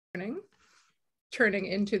turning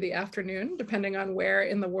into the afternoon, depending on where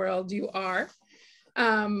in the world you are.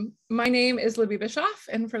 My name is Libby Bischof,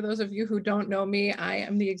 and for those of you who don't know me, I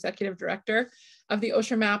am the Executive Director of the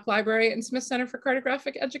Osher Map Library and Smith Center for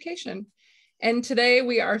Cartographic Education. And today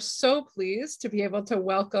we are so pleased to be able to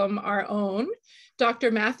welcome our own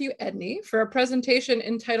Dr. Matthew Edney for a presentation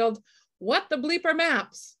entitled, "What the Bleep Are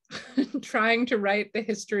Maps?" Trying to write the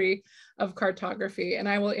history of cartography. And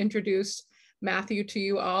I will introduce Matthew to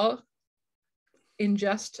you all in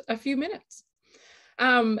just a few minutes.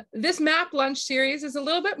 This map lunch series is a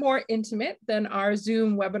little bit more intimate than our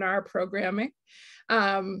Zoom webinar programming.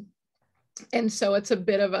 And so it's a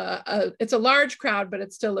bit of it's a large crowd, but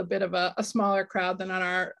it's still a bit of a smaller crowd than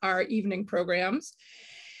on our evening programs.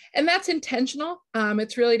 And that's intentional.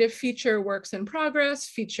 It's really to feature works in progress,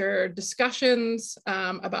 feature discussions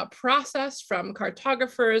about process from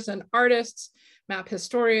cartographers and artists, map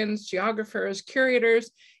historians, geographers,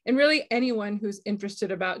 curators, and really anyone who's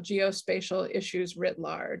interested about geospatial issues writ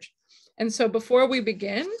large. And so before we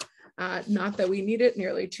begin, not that we need it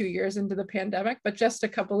nearly 2 years into the pandemic, but just a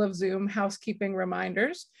couple of Zoom housekeeping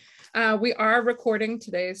reminders. We are recording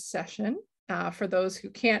today's session for those who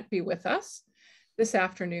can't be with us this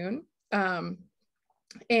afternoon.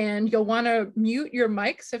 And you'll want to mute your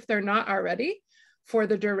mics if they're not already for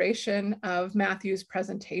the duration of Matthew's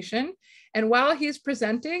presentation. And while he's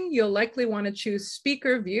presenting, you'll likely want to choose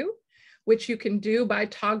speaker view, which you can do by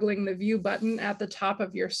toggling the view button at the top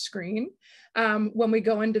of your screen. When we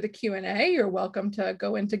go into the Q&A, you're welcome to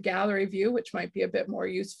go into gallery view, which might be a bit more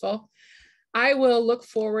useful. I will look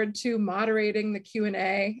forward to moderating the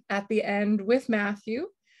Q&A at the end with Matthew.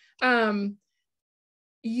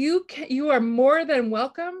 You are more than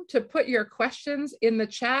welcome to put your questions in the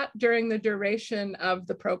chat during the duration of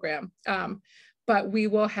the program. But we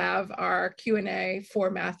will have our Q&A for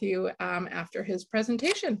Matthew after his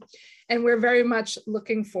presentation. And we're very much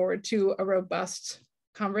looking forward to a robust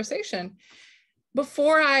conversation.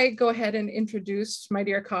 Before I go ahead and introduce my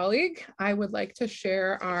dear colleague, I would like to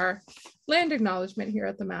share our land acknowledgement here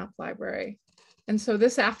at the Map Library. And so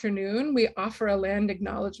this afternoon, we offer a land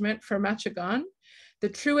acknowledgement for Machigan, the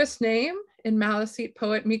truest name, in Maliseet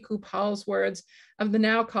poet Miku Paul's words, of the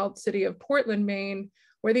now called city of Portland, Maine,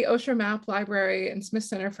 where the Osher Map Library and Smith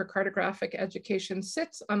Center for Cartographic Education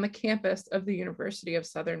sits on the campus of the University of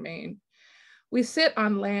Southern Maine. We sit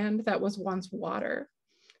on land that was once water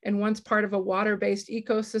and once part of a water-based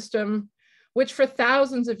ecosystem, which for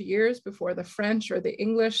thousands of years before the French or the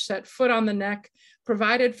English set foot on the neck,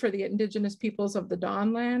 provided for the indigenous peoples of the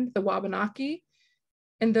Dawnland, the Wabanaki,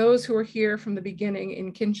 and those who were here from the beginning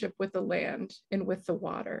in kinship with the land and with the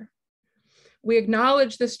water. We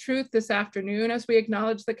acknowledge this truth this afternoon as we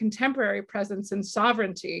acknowledge the contemporary presence and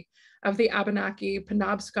sovereignty of the Abenaki,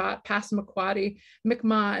 Penobscot, Passamaquoddy,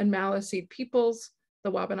 Mi'kmaq, and Maliseet peoples,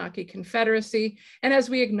 the Wabanaki Confederacy, and as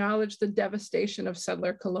we acknowledge the devastation of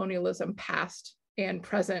settler colonialism past and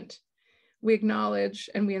present. We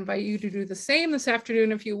acknowledge, and we invite you to do the same this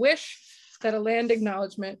afternoon if you wish, that a land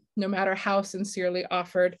acknowledgement, no matter how sincerely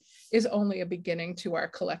offered, is only a beginning to our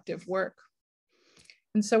collective work.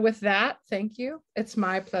 And so with that, thank you. It's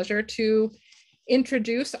my pleasure to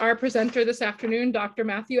introduce our presenter this afternoon, Dr.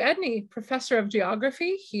 Matthew Edney, Professor of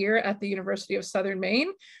Geography here at the University of Southern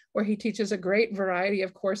Maine, where he teaches a great variety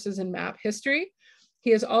of courses in map history.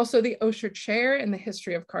 He is also the Osher Chair in the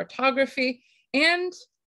History of Cartography, and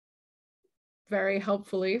very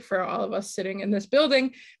helpfully for all of us sitting in this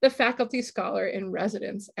building, the Faculty Scholar in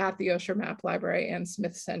Residence at the Osher Map Library and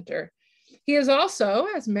Smith Center. He is also,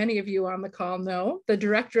 as many of you on the call know, the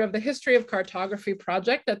director of the History of Cartography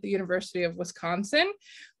project at the University of Wisconsin,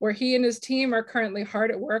 where he and his team are currently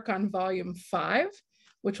hard at work on volume 5,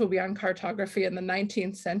 which will be on cartography in the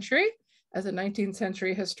 19th century. As a 19th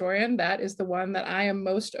century historian, that is the one that I am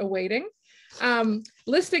most awaiting.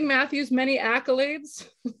 Listing Matthew's many accolades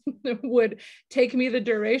would take me the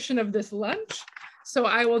duration of this lunch. So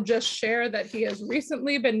I will just share that he has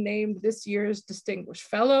recently been named this year's Distinguished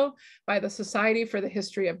Fellow by the Society for the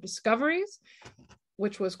History of Discoveries,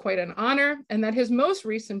 which was quite an honor, and that his most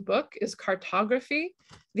recent book is Cartography,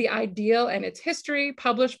 The Ideal and Its History,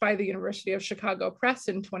 published by the University of Chicago Press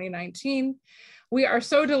in 2019. We are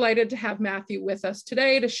so delighted to have Matthew with us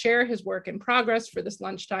today to share his work in progress for this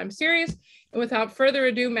lunchtime series. And without further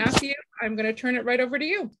ado, Matthew, I'm going to turn it right over to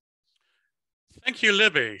you. Thank you,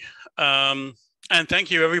 Libby. And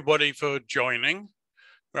thank you everybody for joining.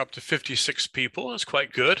 We're up to 56 people. That's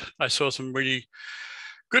quite good. I saw some really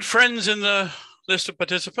good friends in the list of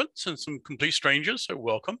participants and some complete strangers, so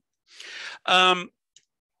welcome.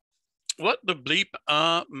 What the bleep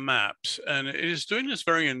are maps? And it is doing this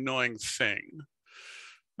very annoying thing.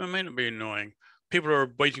 It may not be annoying. people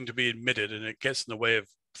are waiting to be admitted, and it gets in the way of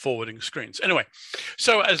forwarding screens. Anyway,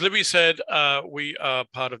 so as Libby said, we are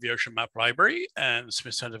part of the Ocean Map Library and the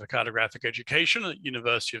Smith Center for Cartographic Education at the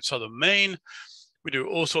University of Southern Maine. We do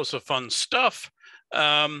all sorts of fun stuff.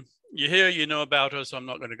 You hear, you know about us. I'm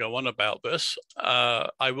not going to go on about this.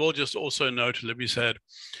 I will just also note, Libby said,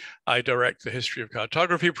 I direct the History of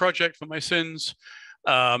Cartography project for my sins.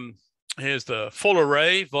 Here's the Full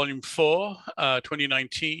Array, Volume 4,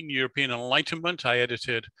 2019, European Enlightenment. I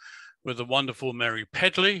edited with the wonderful Mary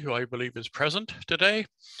Pedley, who I believe is present today.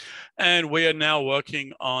 And we are now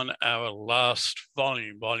working on our last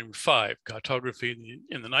volume, Volume 5, Cartography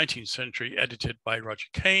in the 19th Century, edited by Roger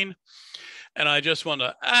Kane. And I just want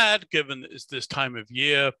to add, given it's this time of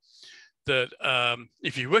year, that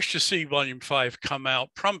if you wish to see Volume 5 come out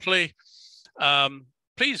promptly,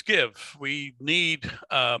 please give. We need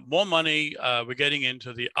more money. We're getting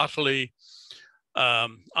into the utterly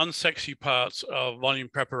unsexy parts of volume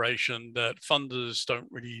preparation that funders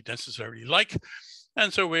don't really necessarily like.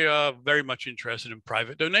 And so we are very much interested in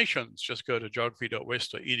private donations. Just go to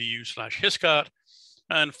geography.wis.edu/hiscart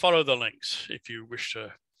and follow the links if you wish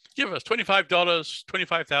to give us $25,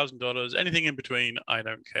 $25,000, anything in between, I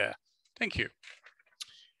don't care. Thank you.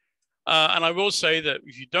 And I will say that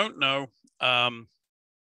if you don't know,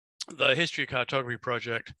 the History of Cartography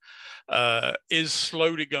project is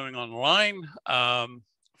slowly going online. 4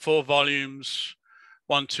 volumes,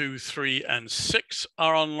 1, 2, 3, and 6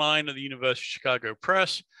 are online at the University of Chicago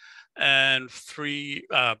Press, and 4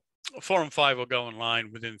 and 5 will go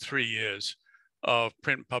online within 3 years of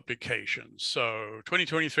print publications. So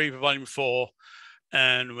 2023 for Volume 4,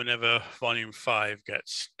 and whenever Volume 5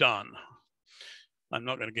 gets done. I'm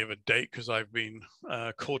not going to give a date because I've been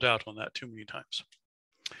called out on that too many times.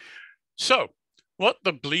 So, what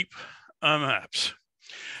the bleep are maps?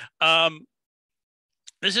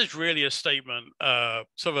 This is really a statement,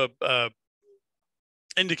 sort of a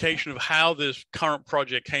indication of how this current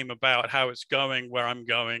project came about, how it's going, where I'm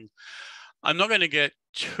going. I'm not going to get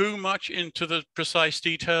too much into the precise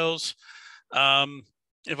details.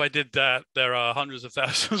 If I did that, there are hundreds of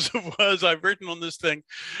thousands of words I've written on this thing,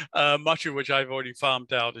 much of which I've already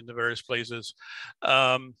farmed out into various places.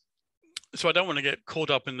 So I don't want to get caught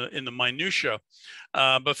up in the minutia,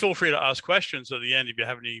 but feel free to ask questions at the end if you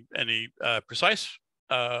have any precise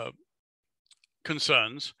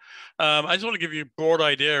concerns. I just want to give you a broad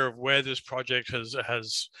idea of where this project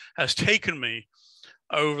has taken me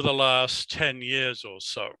over the last 10 years or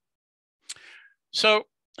so. So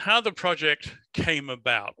how the project came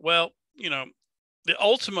about? Well, you know, the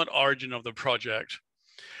ultimate origin of the project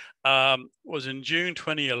was in June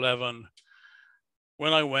 2011,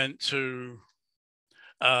 when I went to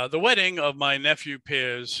the wedding of my nephew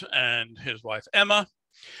Piers and his wife Emma,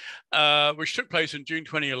 which took place in June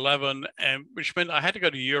 2011, and which meant I had to go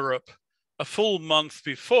to Europe a full month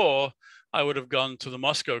before I would have gone to the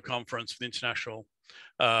Moscow conference, the International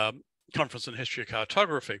Conference on History of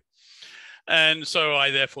Cartography. And so I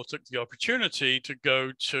therefore took the opportunity to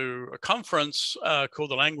go to a conference called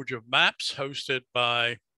The Language of Maps,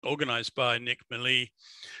 organized by Nick Milley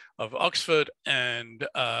of Oxford and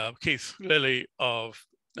Keith Lilly of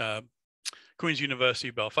Queen's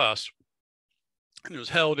University, Belfast. And it was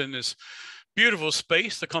held in this beautiful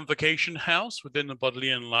space, the Convocation House within the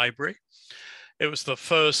Bodleian Library. It was the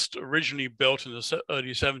first originally built in the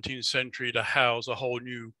early 17th century to house a whole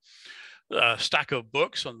new stack of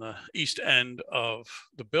books on the east end of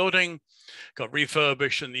the building. Got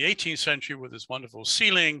refurbished in the 18th century with this wonderful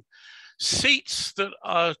ceiling, seats that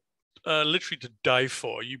are literally to die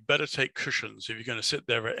for. You better take cushions if you're going to sit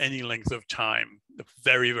there at any length of time.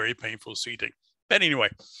 Very, very painful seating. But anyway,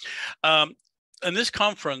 and this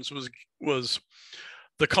conference was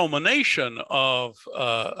the culmination of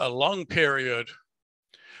a long period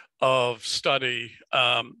of study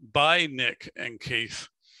by Nick and Keith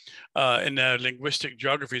in their linguistic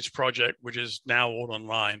geographies project, which is now all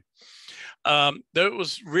online. That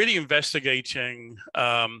was really investigating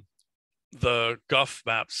the Gough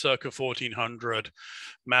map, circa 1400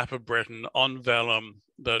 map of Britain on vellum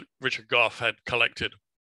that Richard Gough had collected.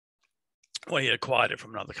 Well, he acquired it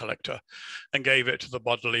from another collector and gave it to the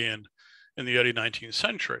Bodleian in the early 19th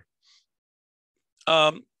century.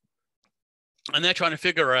 And they're trying to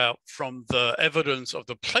figure out from the evidence of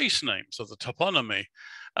the place names of the toponymy,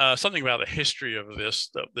 something about the history of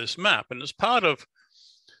this map. And as part of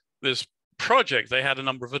this project, they had a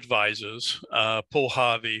number of advisors, Paul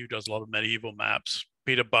Harvey, who does a lot of medieval maps,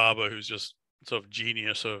 Peter Barber, who's just sort of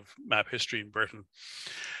genius of map history in Britain.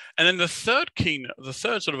 And then the third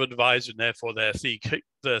sort of advisor, and therefore their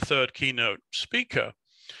third keynote speaker,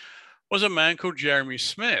 was a man called Jeremy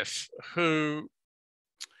Smith, who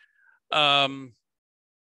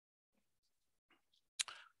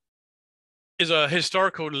is a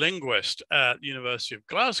historical linguist at the University of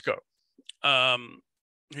Glasgow.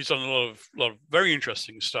 He's done a lot of very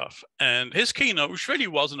interesting stuff. And his keynote, which really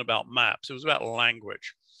wasn't about maps, it was about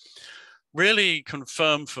language, really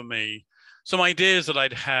confirmed for me some ideas that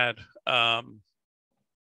I'd had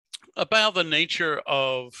about the nature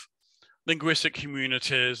of linguistic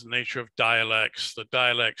communities, the nature of dialects. The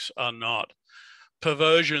dialects are not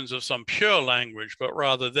perversions of some pure language, but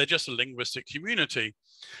rather they're just a linguistic community.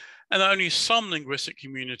 And only some linguistic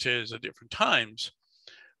communities at different times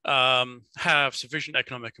have sufficient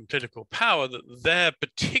economic and political power that their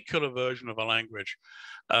particular version of a language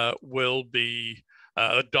will be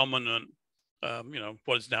a dominant,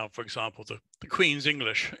 what is now, for example, the Queen's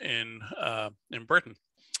English in Britain.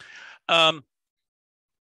 And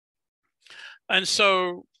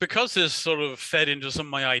so because this sort of fed into some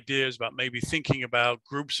of my ideas about maybe thinking about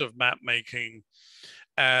groups of map making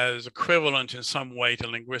as equivalent in some way to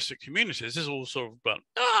linguistic communities, this all sort of,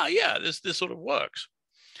 yeah, this sort of works.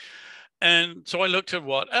 And so I looked at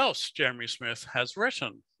what else Jeremy Smith has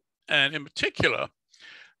written. And in particular,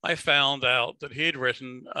 I found out that he had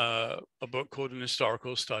written a book called An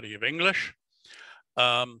Historical Study of English,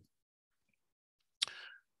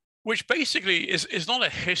 which basically is not a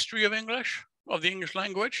history of English, of the English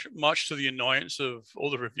language, much to the annoyance of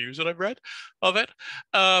all the reviews that I've read of it.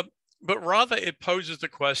 But rather it poses the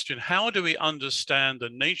question, how do we understand the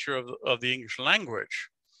nature of the English language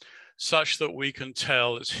such that we can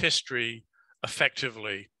tell its history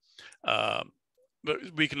effectively, but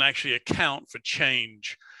we can actually account for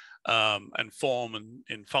change and form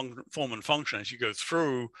and function as you go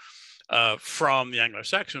through from the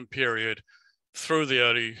Anglo-Saxon period through the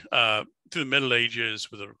through the Middle Ages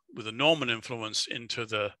with a Norman influence into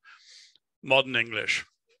the modern English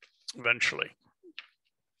eventually.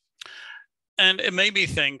 And it made me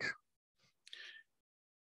think,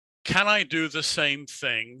 can I do the same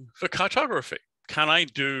thing for cartography? Can I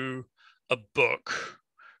do a book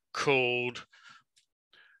called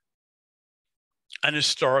An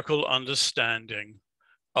Historical Understanding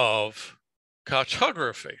of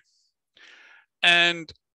Cartography?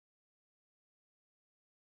 And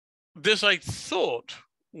this, I thought,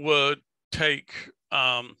 would take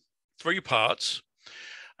 3 parts.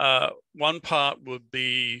 One part would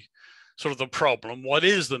be sort of the problem. What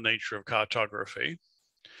is the nature of cartography?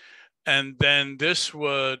 And then this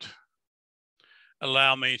would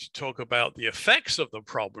allow me to talk about the effects of the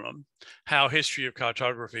problem, how history of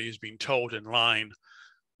cartography has been told in line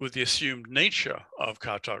with the assumed nature of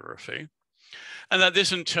cartography. And that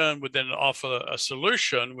this in turn would then offer a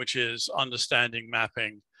solution, which is understanding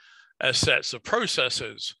mapping as sets of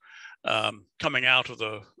processes coming out of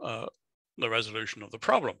the resolution of the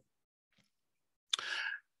problem.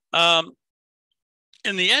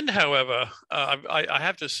 In the end, however, I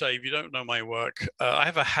have to say, if you don't know my work, I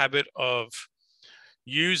have a habit of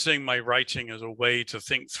using my writing as a way to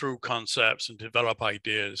think through concepts and develop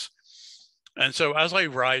ideas. And so as I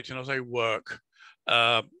write and as I work,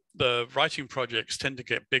 the writing projects tend to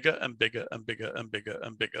get bigger and bigger and bigger and bigger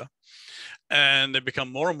and bigger. And they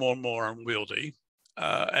become more and more and more unwieldy.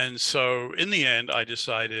 And so in the end, I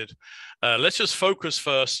decided, let's just focus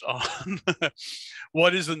first on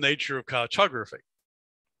what is the nature of cartography.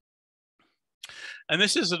 And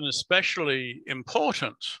this is an especially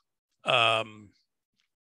important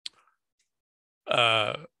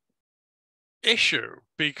issue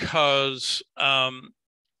because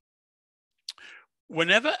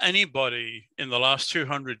whenever anybody in the last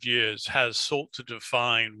 200 years has sought to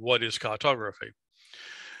define what is cartography,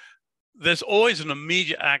 there's always an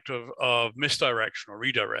immediate act of misdirection or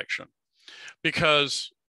redirection, because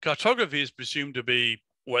cartography is presumed to be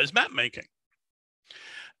what is map making.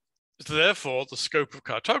 So therefore, the scope of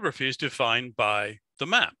cartography is defined by the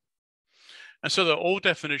map. And so that all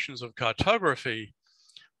definitions of cartography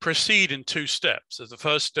proceed in 2 steps. As the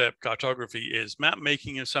first step, cartography is map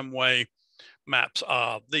making in some way. Maps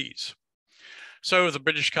are these. So the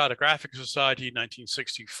British Cartographic Society in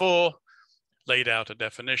 1964 laid out a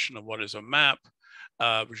definition of what is a map,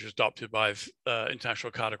 which was adopted by the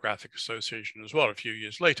International Cartographic Association as well a few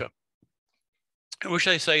years later, in which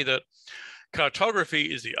they say that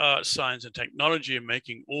cartography is the art, science, and technology of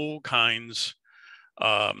making all kinds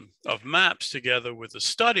of maps together with the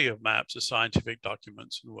study of maps as scientific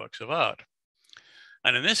documents and works of art.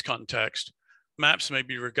 And in this context, maps may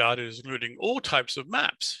be regarded as including all types of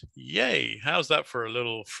maps. Yay, how's that for a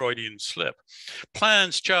little Freudian slip?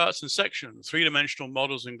 Plans, charts, and sections, 3-dimensional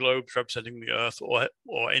models and globes representing the Earth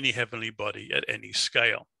or any heavenly body at any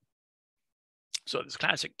scale. So this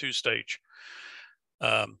classic 2-stage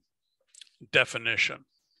definition.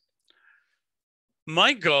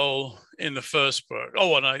 My goal in the first book,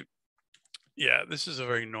 yeah, this is a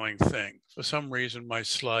very annoying thing. For some reason, my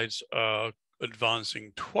slides are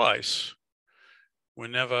advancing twice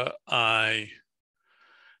whenever I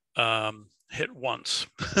hit once.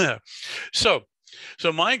 So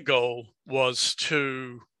my goal was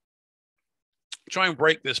to try and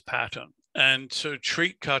break this pattern and to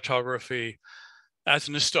treat cartography as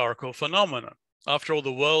an historical phenomenon. After all,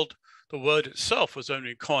 the word itself was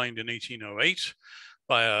only coined in 1808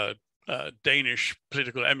 by a Danish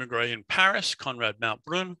political emigre in Paris, Conrad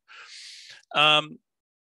Mountbrun,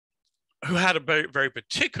 who had a very, very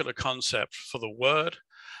particular concept for the word.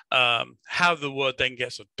 How the word then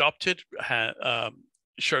gets adopted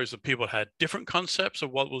shows that people had different concepts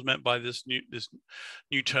of what was meant by this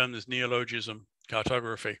new term, this neologism,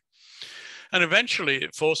 cartography. And eventually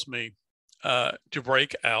it forced me to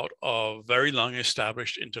break out of very long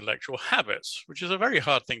established intellectual habits, which is a very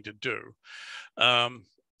hard thing to do.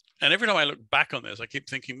 And every time I look back on this, I keep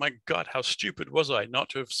thinking, my God, how stupid was I not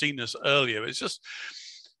to have seen this earlier? It's just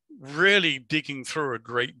really digging through a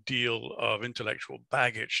great deal of intellectual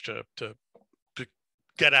baggage to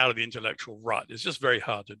get out of the intellectual rut. It's just very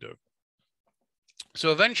hard to do.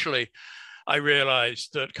 So eventually I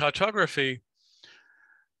realized that cartography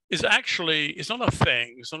is actually, it's not a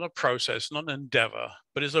thing, it's not a process, not an endeavor,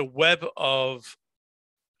 but it's a web of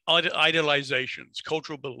idealizations,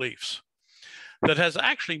 cultural beliefs that has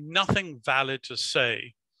actually nothing valid to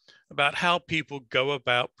say about how people go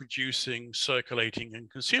about producing, circulating, and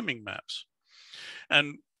consuming maps.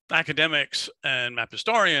 And academics and map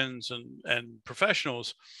historians and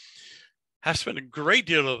professionals have spent a great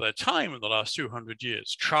deal of their time in the last 200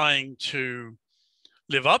 years trying to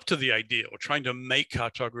live up to the ideal, trying to make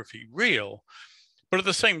cartography real. But at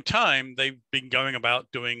the same time, they've been going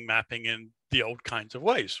about doing mapping in the old kinds of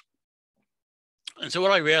ways. And so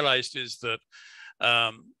what I realized is that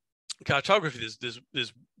cartography,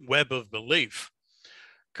 this web of belief,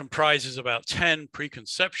 comprises about 10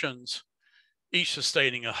 preconceptions, each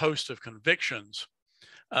sustaining a host of convictions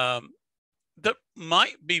that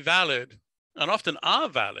might be valid and often are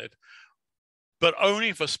valid, but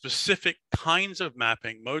only for specific kinds of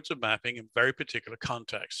mapping, modes of mapping in very particular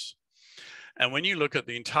contexts. And when you look at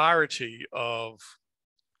the entirety of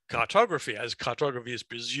cartography, as cartography is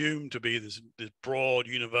presumed to be this broad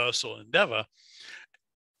universal endeavor,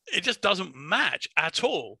 it just doesn't match at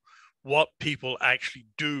all what people actually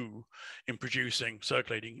do in producing,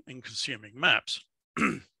 circulating, and consuming maps.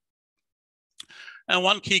 And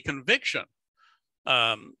one key conviction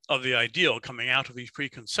of the ideal coming out of these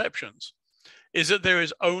preconceptions is that there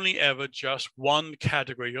is only ever just one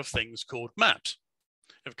category of things called maps.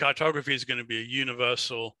 If cartography is going to be a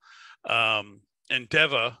universal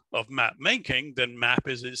endeavor of map making, then map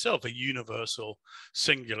is itself a universal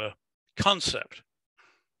singular concept.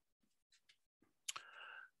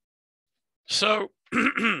 So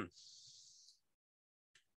there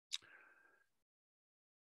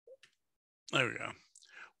we go.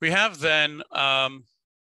 We have then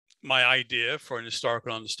my idea for an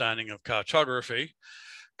historical understanding of cartography.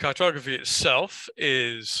 Cartography itself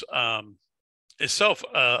is a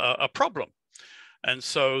problem. And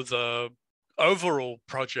so the overall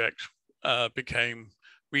project became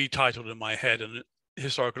retitled in my head, An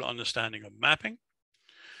Historical Understanding of Mapping.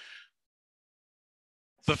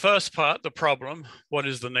 The first part, the problem, what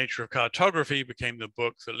is the nature of cartography, became the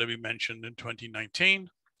book that Libby mentioned in 2019.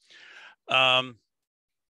 And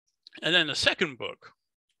then the second book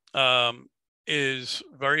is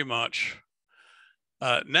very much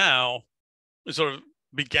now, it sort of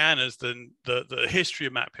began as the history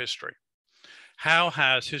of map history. How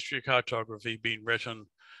has history of cartography been written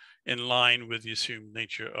in line with the assumed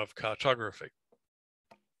nature of cartography?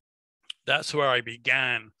 That's where I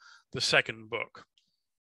began the second book.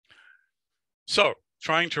 So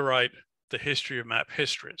trying to write the history of map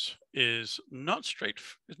histories is not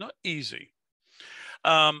easy.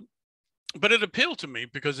 But it appealed to me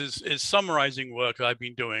because it's summarizing work I've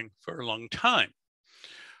been doing for a long time.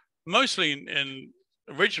 Mostly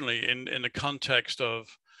originally in the context of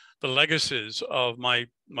the legacies of my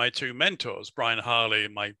two mentors, Brian Harley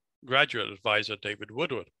and my graduate advisor, David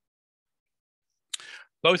Woodward.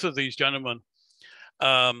 Both of these gentlemen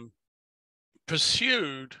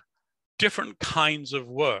pursued different kinds of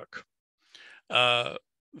work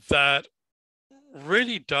that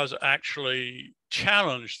really does actually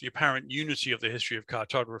challenge the apparent unity of the history of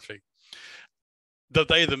cartography that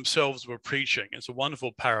they themselves were preaching. It's a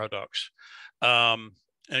wonderful paradox. And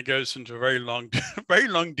it goes into a very long,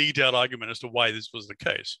 detailed argument as to why this was the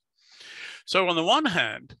case. So on the one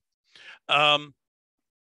hand,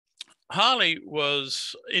 Harley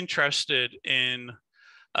was interested in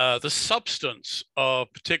the substance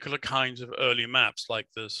of particular kinds of early maps, like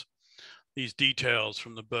these details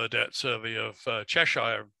from the Burdett survey of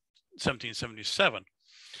Cheshire, 1777.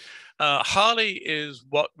 Harley is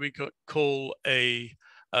what we could call a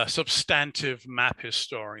substantive map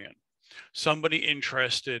historian, somebody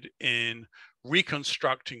interested in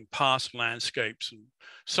reconstructing past landscapes and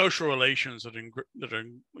social relations that are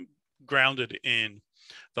grounded in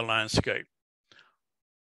the landscape.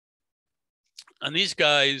 And these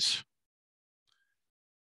guys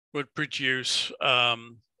would produce,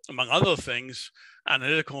 among other things,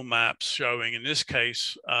 analytical maps showing, in this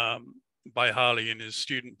case, by Harley and his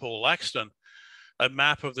student Paul Laxton, a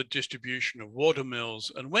map of the distribution of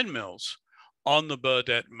watermills and windmills on the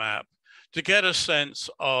Burdett map to get a sense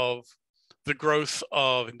of the growth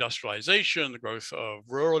of industrialization, the growth of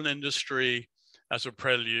rural industry as a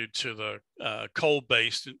prelude to the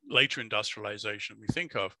coal-based later industrialization we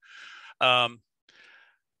think of.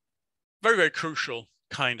 Very, very crucial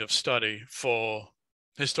kind of study for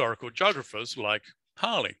historical geographers like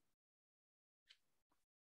Harley.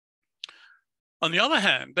 On the other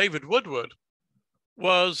hand, David Woodward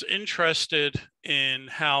was interested in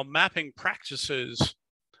how mapping practices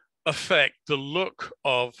affect the look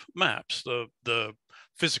of maps, the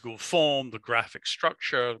physical form, the graphic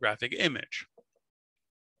structure, the graphic image.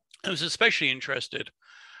 I was especially interested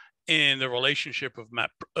in the relationship of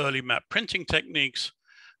early map printing techniques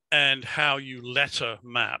and how you letter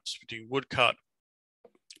maps between woodcut,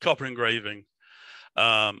 copper engraving,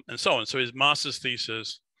 and so on. So his master's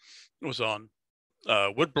thesis was on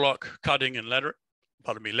woodblock cutting and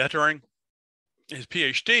lettering. His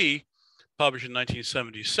PhD, published in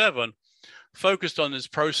 1977, focused on this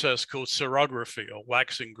process called serography, or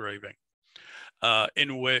wax engraving,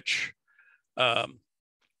 in which,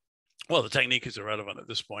 well, the technique is irrelevant at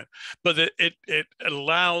this point, but it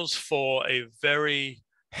allows for a very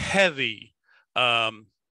heavy, a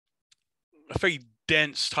very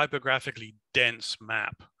dense, typographically dense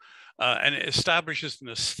map. And it establishes an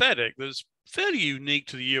aesthetic that's fairly unique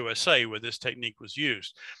to the USA, where this technique was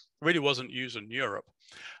used. It really wasn't used in Europe.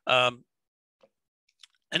 And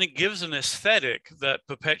it gives an aesthetic that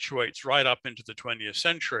perpetuates right up into the 20th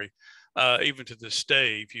century, even to this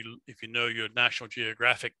day. If you know your National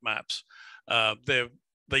Geographic maps,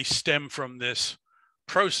 they stem from this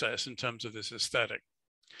process in terms of this aesthetic.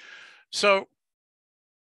 So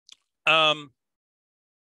a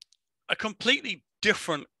completely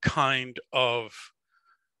different kind of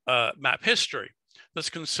map history that's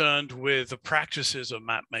concerned with the practices of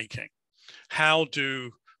map making. How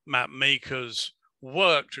do map makers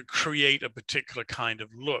work to create a particular kind of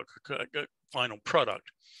look, a final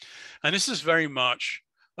product? And this is very much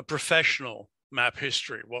a professional map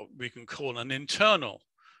history, what we can call an internal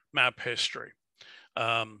map history,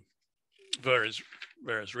 various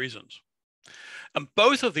reasons. And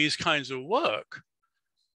both of these kinds of work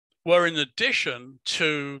were in addition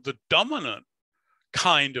to the dominant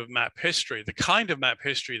kind of map history, the kind of map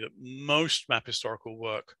history that most map historical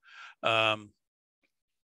work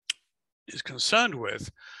is concerned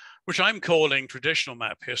with, which I'm calling traditional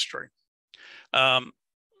map history. And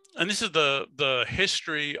this is the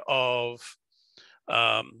history of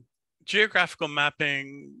geographical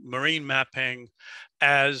mapping, marine mapping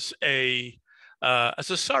as a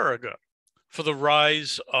surrogate for the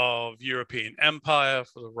rise of European empire,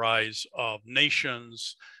 for the rise of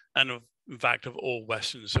nations, and in fact, of all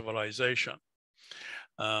Western civilization.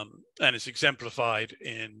 And it's exemplified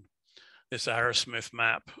in this Arrowsmith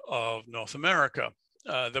map of North America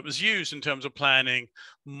that was used in terms of planning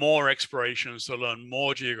more explorations to learn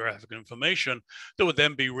more geographic information that would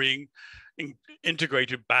then be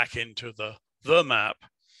integrated back into the map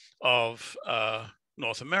of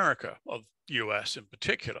North America, of US in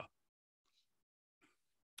particular.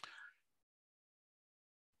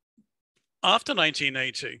 After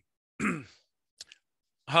 1980,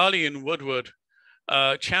 Harley and Woodward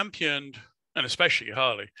championed, and especially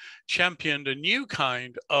Harley, championed a new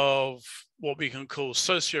kind of what we can call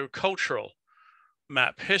sociocultural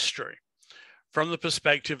map history, from the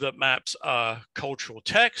perspective that maps are cultural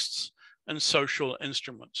texts and social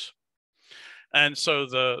instruments. And so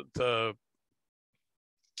the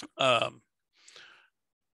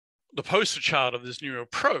poster child of this new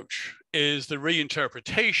approach is the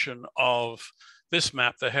reinterpretation of this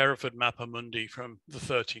map, the Hereford Mappa Mundi from the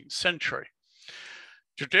 13th century.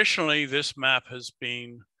 Traditionally, this map has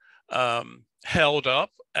been held up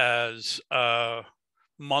as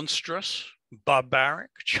monstrous,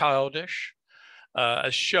 barbaric, childish,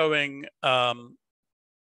 as showing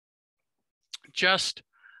just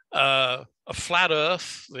a flat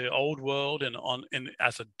Earth, the old world,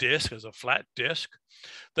 as a disk, as a flat disk,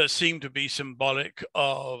 that seemed to be symbolic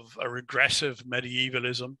of a regressive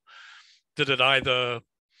medievalism that had either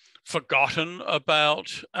forgotten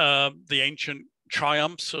about the ancient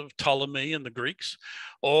triumphs of Ptolemy and the Greeks,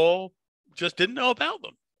 or just didn't know about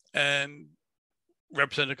them and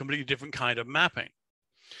represent a completely different kind of mapping.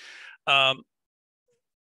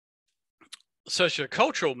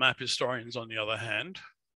 Sociocultural map historians, on the other hand,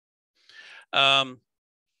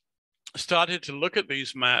 started to look at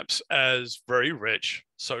these maps as very rich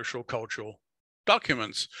social cultural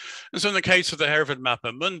documents. And so in the case of the Hereford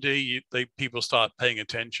Mappa Mundi, people start paying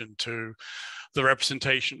attention to the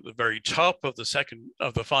representation at the very top of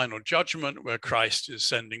the final judgment, where Christ is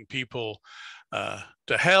sending people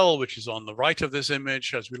to hell, which is on the right of this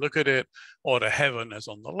image as we look at it, or to heaven as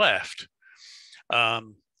on the left.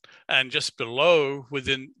 And just below,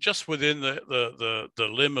 within the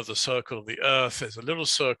limb of the circle of the earth, there's a little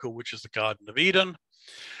circle, which is the Garden of Eden,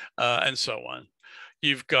 and so on.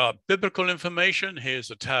 You've got biblical information. Here's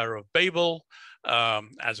the Tower of Babel,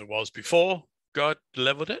 as it was before God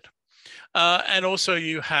leveled it. And also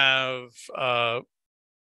you have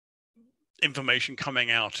information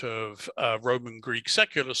coming out of Roman Greek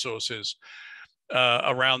secular sources.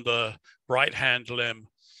 Around the right-hand limb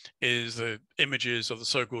is the images of the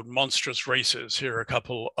so-called monstrous races. Here are a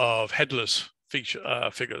couple of headless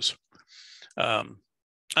figures, and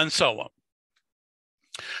so on.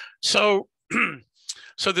 So,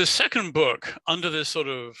 so this second book, under this sort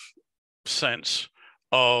of sense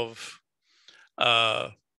of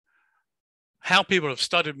how people have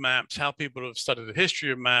studied maps, how people have studied the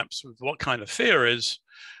history of maps, with what kind of theories,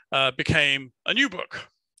 became a new book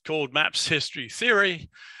called Maps History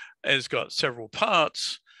Theory. It's got several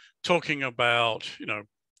parts talking about,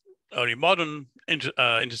 early modern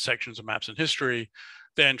intersections of maps and history,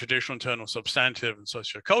 then traditional, internal, substantive, and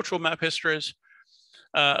sociocultural map histories,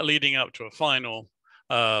 leading up to a final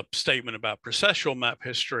statement about processual map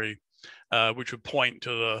history, which would point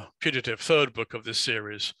to the putative third book of this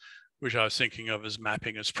series, which I was thinking of as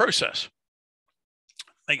Mapping as Process.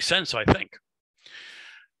 Makes sense, I think.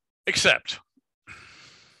 Except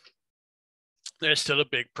there's still a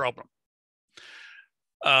big problem.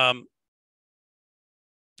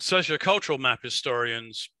 Sociocultural map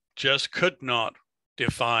historians just could not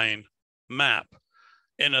define map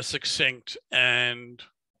in a succinct and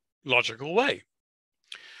logical way.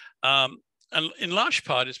 And in large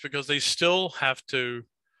part, it's because they still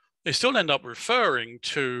end up referring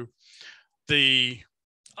to the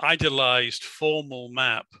idealized formal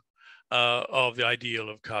map of the ideal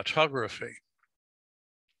of cartography.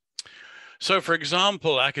 So, for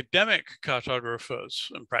example, academic cartographers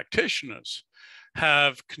and practitioners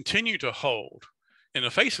have continued to hold, in the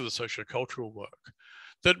face of the sociocultural work,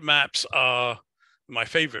 that maps are, my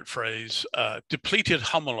favorite phrase, depleted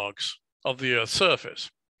homologues of the Earth's surface.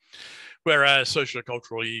 Whereas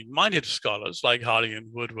socioculturally minded scholars like Hardy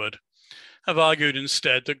and Woodward have argued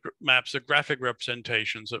instead that maps are graphic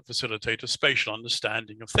representations that facilitate a spatial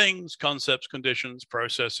understanding of things, concepts, conditions,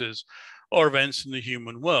 processes, or events in the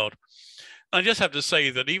human world. I just have to say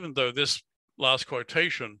that even though this last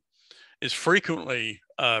quotation is frequently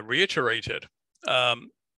reiterated,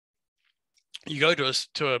 you go to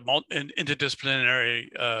an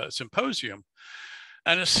interdisciplinary symposium,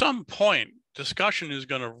 and at some point, discussion is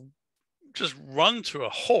going to just run to a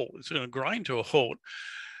halt. It's going to grind to a halt.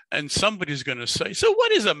 And somebody's going to say, so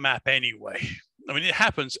what is a map anyway? I mean, it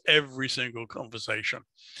happens every single conversation.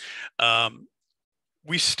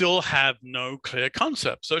 We still have no clear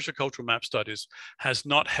concept. Sociocultural map studies has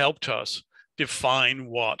not helped us define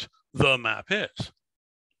what the map is.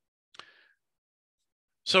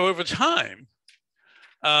 So over time,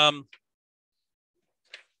 I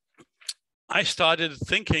started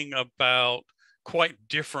thinking about quite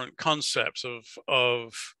different concepts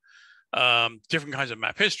of different kinds of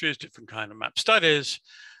map histories, different kind of map studies,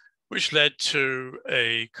 which led to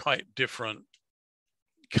a quite different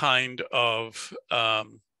kind of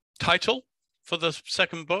title for the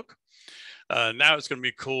second book. Now it's going to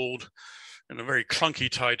be called, in a very clunky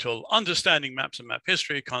title, Understanding Maps and Map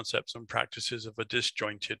History, Concepts and Practices of a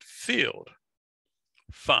Disjointed Field.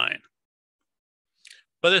 Fine.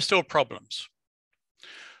 But there's still problems.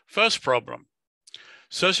 First problem,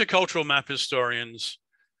 sociocultural map historians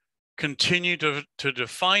continue to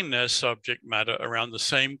define their subject matter around the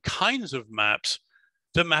same kinds of maps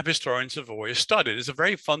that map historians have always studied. It's a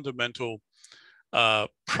very fundamental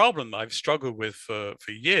problem I've struggled with for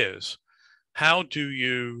years. How do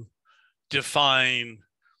you define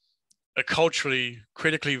a culturally,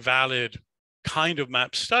 critically valid kind of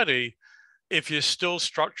map study if you're still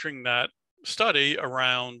structuring that study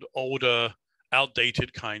around older,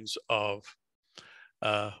 outdated kinds of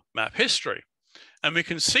map history. And we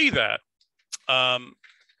can see that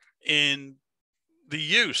in the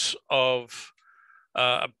use of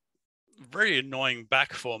a very annoying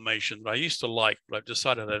back formation that I used to like, but I've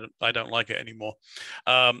decided I don't like it anymore,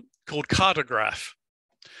 called cartograph.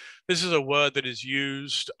 This is a word that is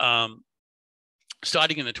used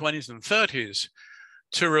starting in the 20s and 30s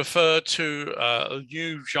to refer to a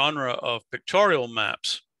new genre of pictorial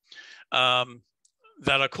maps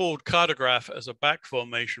that are called cartograph as a back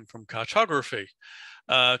formation from cartography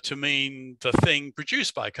to mean the thing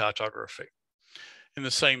produced by cartography, in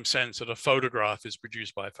the same sense that a photograph is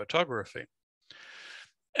produced by photography.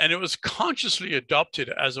 And it was consciously adopted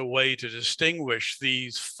as a way to distinguish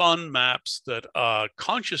these fun maps that are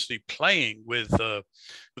consciously playing with the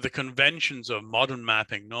conventions of modern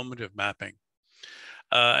mapping, normative mapping,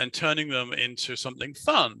 and turning them into something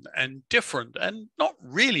fun and different and not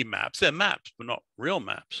really maps. They're maps, but not real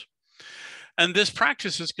maps. And this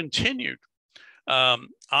practice has continued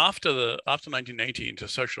after 1980 into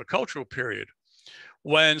social cultural period,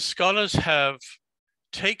 when scholars have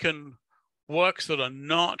taken works that are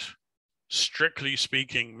not strictly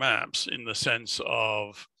speaking maps in the sense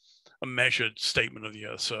of a measured statement of the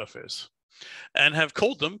Earth's surface, and have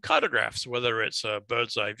called them cartographs, whether it's a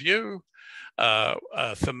bird's eye view, a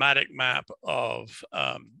thematic map of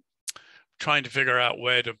trying to figure out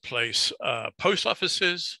where to place post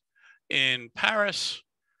offices in Paris,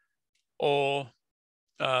 or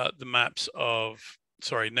the maps of,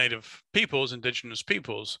 native peoples, indigenous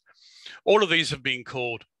peoples. All of these have been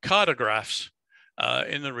called cartographs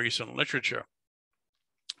in the recent literature,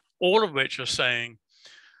 all of which are saying,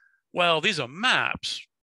 well, these are maps,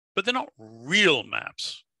 but they're not real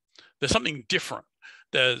maps. There's something different.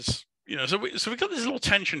 There's, so we've got this little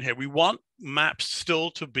tension here. We want maps still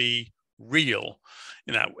to be real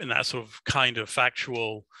in that sort of kind of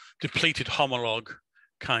factual, depleted homologue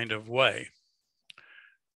kind of way.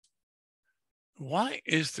 Why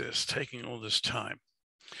is this taking all this time?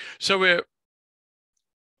 So the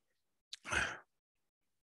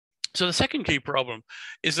second key problem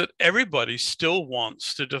is that everybody still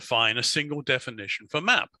wants to define a single definition for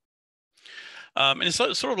map. And it's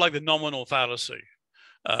sort of like the nominal fallacy,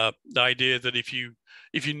 the idea that if you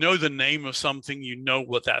know the name of something, you know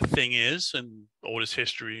what that thing is and all its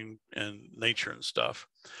history and nature and stuff.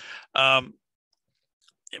 For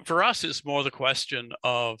us, it's more the question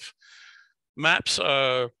of maps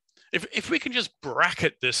are, if we can just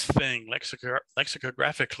bracket this thing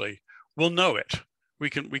lexicographically, we'll know it. We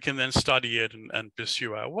can then study it and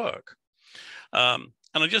pursue our work. And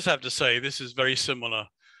I just have to say, this is very similar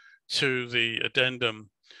to the addendum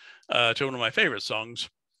to one of my favorite songs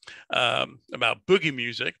about boogie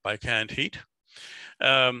music by Canned Heat.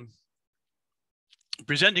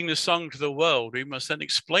 Presenting this song to the world, we must then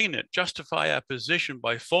explain it, justify our position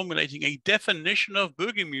by formulating a definition of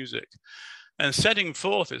boogie music and setting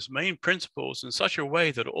forth its main principles in such a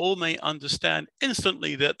way that all may understand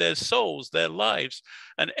instantly that their souls, their lives,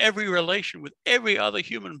 and every relation with every other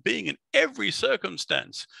human being in every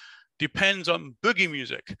circumstance depends on boogie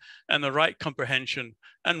music and the right comprehension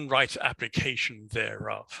and right application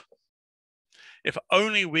thereof. If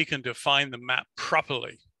only we can define the map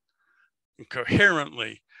properly and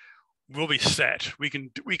coherently, we'll be set. We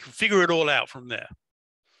can figure it all out from there.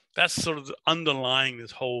 That's sort of underlying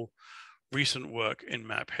this whole recent work in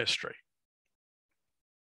map history.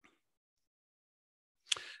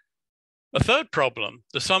 A third problem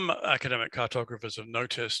that some academic cartographers have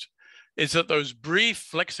noticed is that those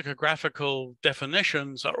brief lexicographical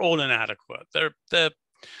definitions are all inadequate. They're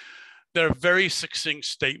a very succinct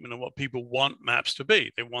statement of what people want maps to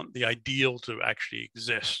be. They want the ideal to actually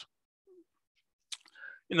exist.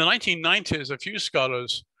 In the 1990s, a few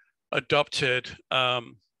scholars adopted a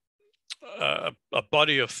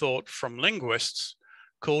body of thought from linguists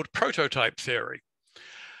called prototype theory.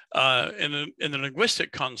 In the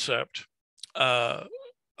linguistic concept, a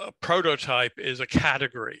prototype is a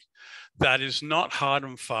category that is not hard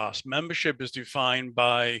and fast. Membership is defined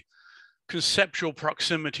by conceptual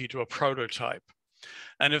proximity to a prototype.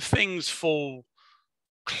 And if things fall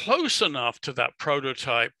close enough to that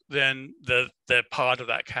prototype, then they're part of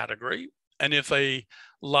that category. And if they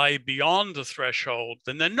lie beyond the threshold,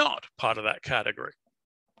 then they're not part of that category.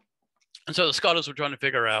 And so the scholars were trying to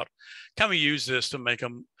figure out, can we use this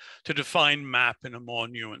to define map in a more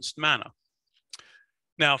nuanced manner?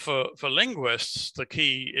 Now, for linguists, the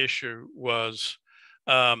key issue was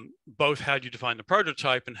both how do you define the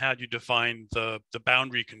prototype and how do you define the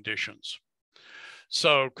boundary conditions.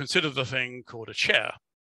 So consider the thing called a chair.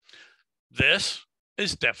 this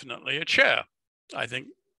is definitely a chair. I think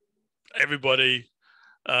everybody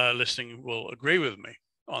listening will agree with me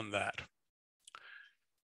on that.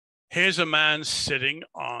 Here's a man sitting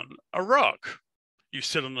on a rock. You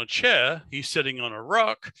sit on a chair, he's sitting on a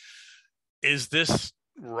rock. Is this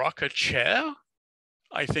rock a chair?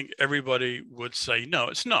 I think everybody would say, no,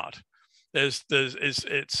 it's not. It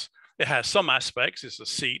has some aspects, it's a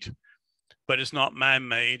seat, but it's not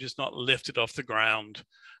man-made, it's not lifted off the ground,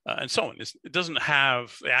 and so on. It doesn't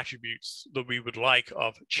have the attributes that we would like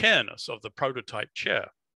of chairness, of the prototype chair.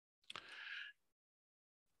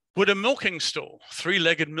 Would a milking stool,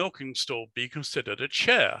 three-legged milking stool, be considered a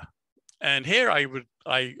chair? And here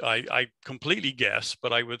I completely guess,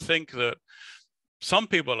 but I would think that some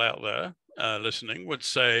people out there listening would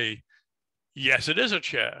say, yes, it is a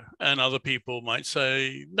chair. And other people might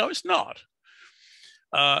say, no, it's not.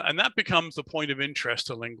 And that becomes the point of interest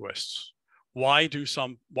to linguists. Why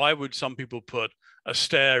would some people put a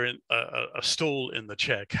stool in the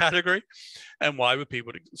chair category? And why would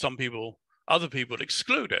other people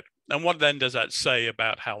exclude it? And what then does that say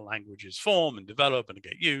about how languages form and develop and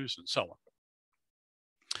get used and so on?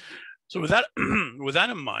 So with that, with that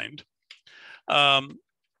in mind,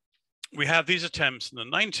 we have these attempts in the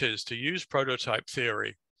 90s to use prototype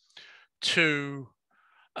theory to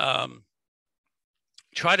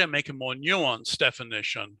try to make a more nuanced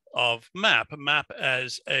definition of map. A map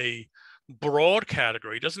as a broad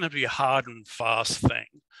category. It doesn't have to be a hard and fast thing,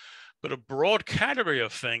 but a broad category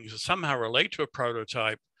of things that somehow relate to a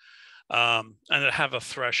prototype and that have a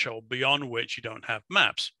threshold beyond which you don't have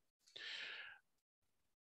maps.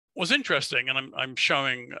 What's interesting, and I'm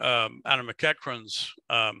showing Anna McEachran's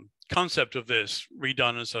concept of this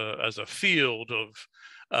redone as a field of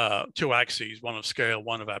two axes, one of scale,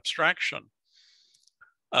 one of abstraction.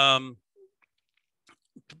 But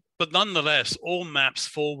nonetheless, all maps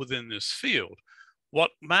fall within this field.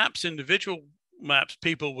 What maps, individual maps,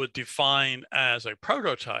 people would define as a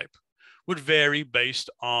prototype would vary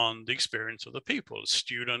based on the experience of the people. A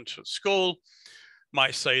student at school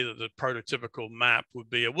might say that the prototypical map would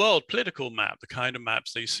be a world political map, the kind of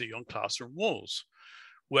maps they see on classroom walls.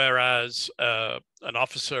 Whereas an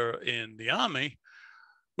officer in the army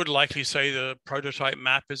would likely say the prototype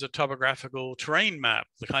map is a topographical terrain map,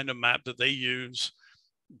 the kind of map that they use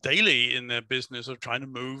daily in their business of trying to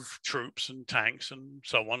move troops and tanks and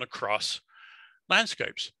so on across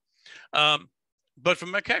landscapes. But for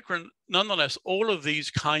McEachran, nonetheless, all of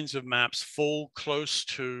these kinds of maps fall close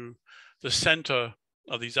to the center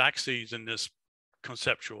of these axes in this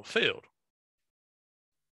conceptual field.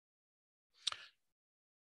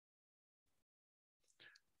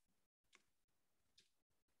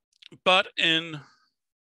 But in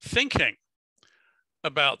thinking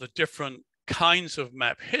about the different kinds of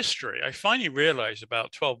map history, I finally realized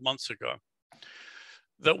about 12 months ago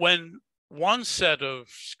that when one set of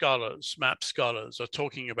scholars, map scholars, are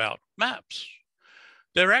talking about maps,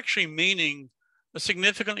 they're actually meaning a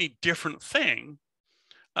significantly different thing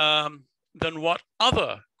than what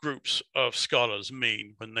other groups of scholars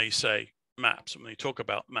mean when they say maps, when they talk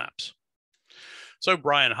about maps. So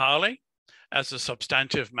Brian Harley, as a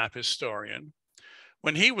substantive map historian,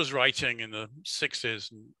 when he was writing in the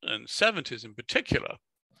 60s and 70s in particular,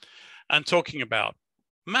 and talking about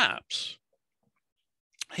maps,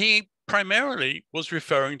 he primarily was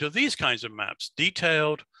referring to these kinds of maps,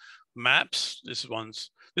 detailed maps. This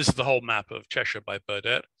is the whole map of Cheshire by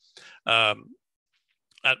Burdett,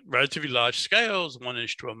 at relatively large scales, 1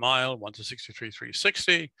 inch to a mile, 1 to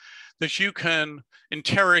 63,360, that you can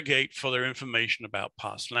interrogate for their information about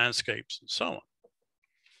past landscapes and so on.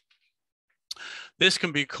 This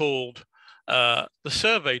can be called the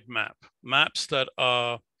surveyed map, maps that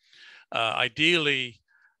are ideally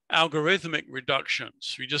algorithmic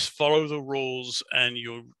reductions. You just follow the rules and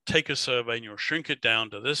you'll take a survey and you'll shrink it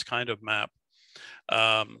down to this kind of map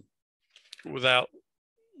without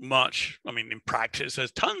much. I mean, in practice,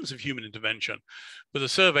 there's tons of human intervention, but the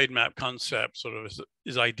surveyed map concept sort of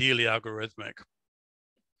is ideally algorithmic.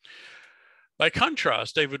 By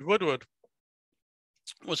contrast, David Woodward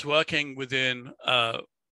was working within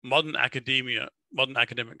modern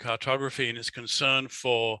academic cartography and is concerned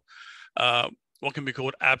for what can be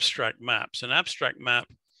called abstract maps. An abstract map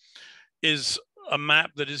is a map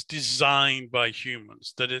that is designed by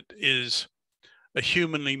humans, that it is a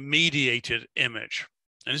humanly mediated image.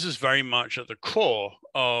 And this is very much at the core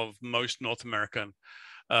of most North American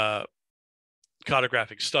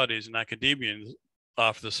cartographic studies and academia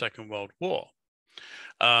after the Second World War.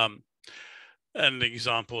 And the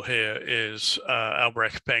example here is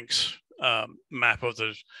Albrecht Penk's map of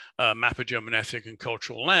the map of German ethnic and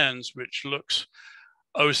cultural lands, which looks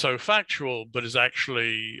oh so factual, but is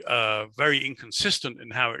actually very inconsistent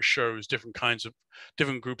in how it shows different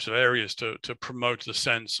groups of areas to promote the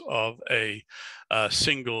sense of a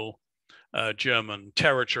single German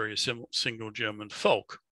territory, a single German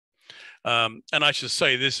folk. And I should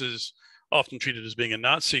say this is often treated as being a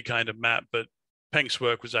Nazi kind of map, but Penk's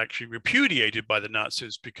work was actually repudiated by the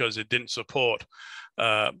Nazis because it didn't support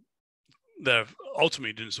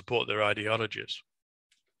ultimately didn't support their ideologies.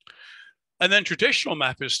 And then traditional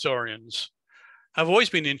map historians have always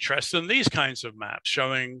been interested in these kinds of maps,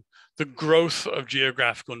 showing the growth of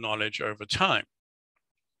geographical knowledge over time.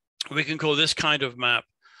 We can call this kind of map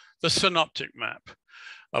the synoptic map.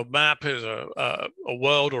 A map is a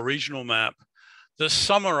world or regional map that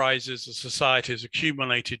summarizes a society's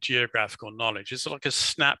accumulated geographical knowledge. It's like a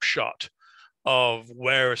snapshot of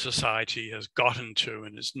where a society has gotten to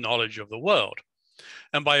in its knowledge of the world.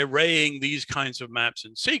 And by arraying these kinds of maps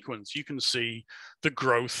in sequence, you can see the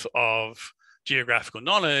growth of geographical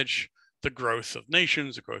knowledge, the growth of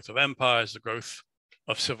nations, the growth of empires, the growth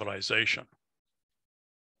of civilization.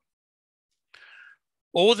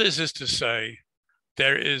 All this is to say,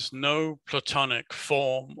 there is no Platonic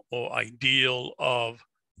form or ideal of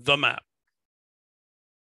the map.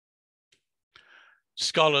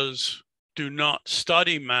 Scholars do not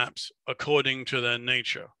study maps according to their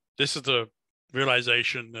nature. This is the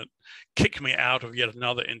realization that kicked me out of yet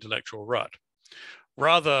another intellectual rut.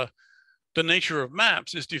 Rather, the nature of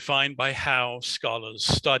maps is defined by how scholars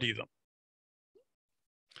study them.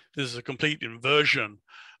 This is a complete inversion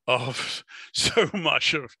of so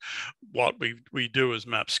much of what we do as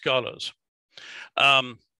map scholars.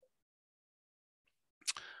 As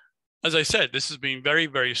I said, this has been very,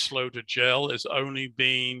 very slow to gel. It's only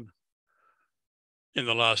been in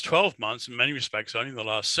the last 12 months, in many respects, only in the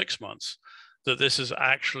last 6 months, that this has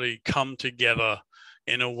actually come together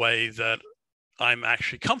in a way that I'm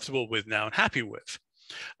actually comfortable with now and happy with.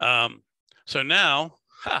 So now,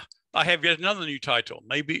 I have yet another new title.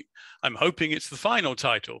 Maybe I'm hoping it's the final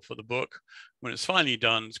title for the book. When it's finally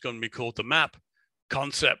done, it's going to be called The Map,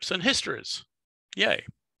 Concepts and Histories. Yay.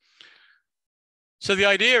 So the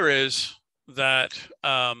idea is that, is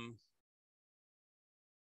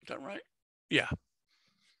that right? Yeah.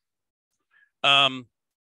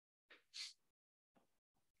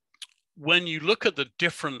 When you look at the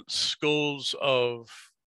different schools of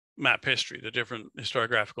map history, the different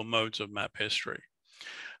historiographical modes of map history,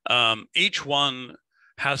 each one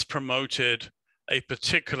has promoted a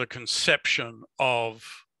particular conception of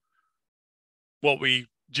what we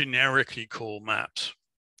generically call maps.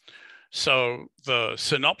 So the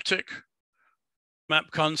synoptic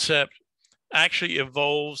map concept actually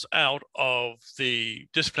evolves out of the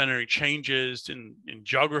disciplinary changes in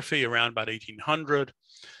geography around about 1800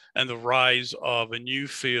 and the rise of a new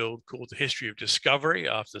field called the history of discovery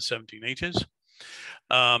after the 1780s.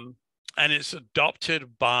 And it's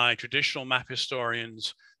adopted by traditional map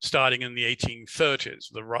historians starting in the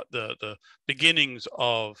 1830s, the beginnings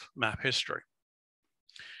of map history.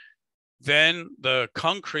 Then the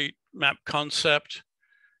concrete map concept,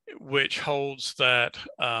 which holds that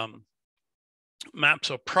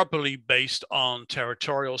maps are properly based on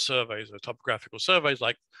territorial surveys or topographical surveys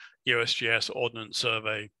like USGS, Ordnance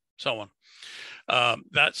Survey, so on.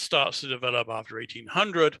 That starts to develop after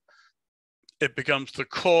 1800. It becomes the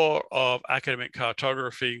core of academic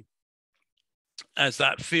cartography as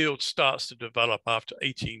that field starts to develop after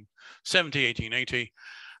 1870, 1880,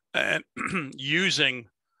 and using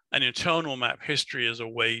an internal map history as a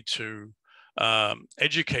way to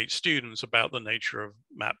educate students about the nature of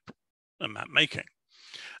map and map making.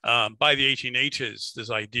 By the 1880s,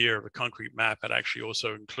 this idea of a concrete map had actually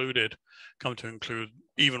also come to include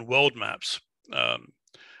even world maps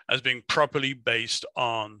as being properly based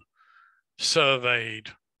on surveyed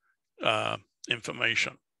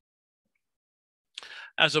information,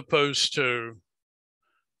 as opposed to,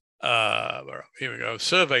 here we go,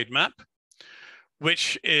 surveyed map,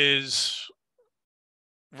 which is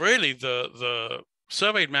really the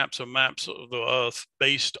surveyed maps are maps of the Earth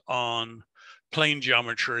based on plane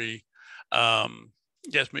geometry.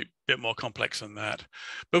 Yes, a bit more complex than that.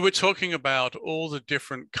 But we're talking about all the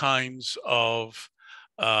different kinds of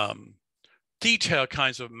detailed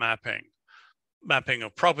kinds of mapping. Mapping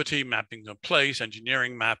of property, mapping of place,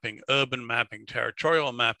 engineering mapping, urban mapping,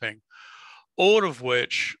 territorial mapping, all of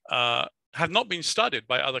which have not been studied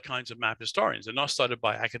by other kinds of map historians. They're not studied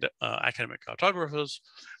by academic cartographers,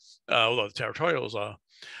 although the territorials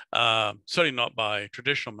are, certainly not by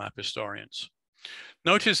traditional map historians.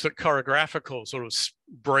 Notice that Cartographical sort of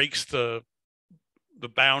breaks the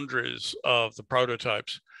boundaries of the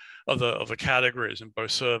prototypes of the categories in both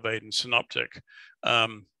surveyed and synoptic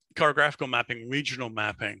Cartographical mapping, regional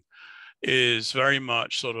mapping is very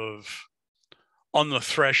much sort of on the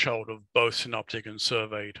threshold of both synoptic and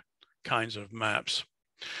surveyed kinds of maps.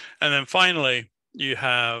 And then finally, you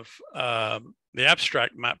have the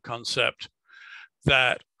abstract map concept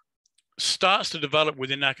that starts to develop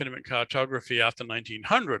within academic cartography after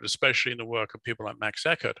 1900, especially in the work of people like Max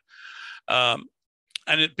Eckert.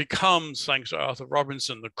 And it becomes, thanks to Arthur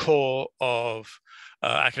Robinson, the core of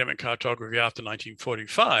academic cartography after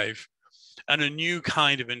 1945, and a new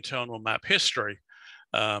kind of internal map history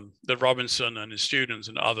that Robinson and his students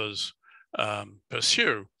and others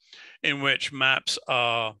pursue, in which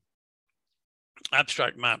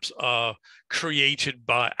abstract maps are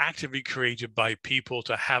actively created by people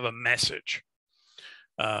to have a message.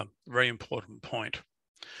 Very important point.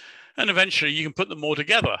 And eventually you can put them all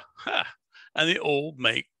together and they all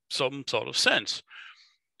make some sort of sense.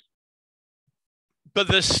 But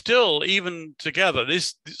there's still, even together,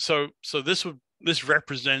 this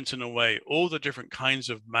represents in a way all the different kinds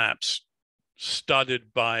of maps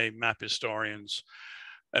studied by map historians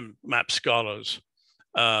and map scholars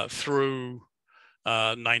through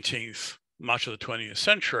 19th, much of the 20th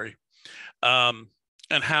century, and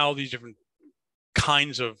how these different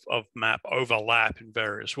kinds of map overlap in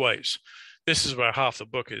various ways. This is where half the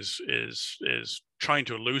book is trying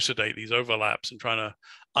to elucidate these overlaps and trying to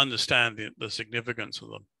understand the significance of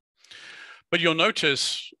them. But you'll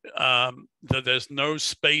notice that there's no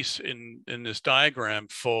space in this diagram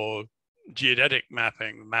for geodetic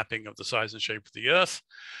mapping of the size and shape of the Earth,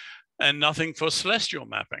 and nothing for celestial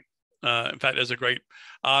mapping. In fact, there's a great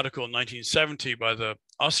article in 1970 by the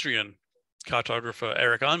Austrian cartographer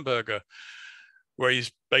Erich Arnberger, where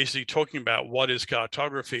he's basically talking about what is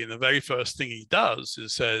cartography. And the very first thing he does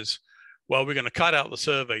is says, well, we're going to cut out the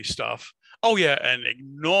survey stuff. Oh yeah, and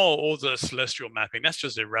ignore all the celestial mapping. That's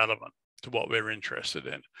just irrelevant to what we're interested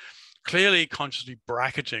in. Clearly consciously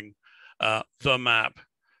bracketing the map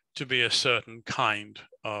to be a certain kind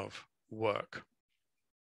of work.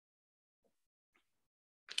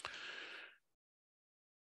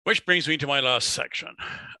 Which brings me to my last section,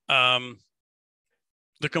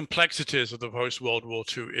 the complexities of the post-World War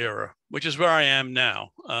II era, which is where I am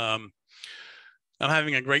now. I'm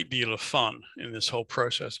having a great deal of fun in this whole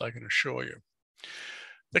process, I can assure you.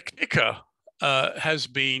 The kicker has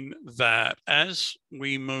been that as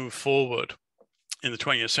we move forward in the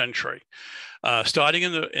 20th century, starting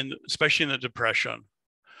especially in the Depression,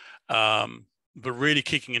 but really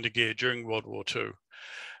kicking into gear during World War II,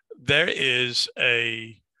 there is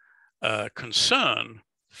a concern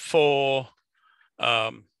for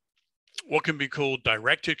what can be called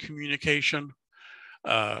directed communication.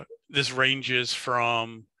 This ranges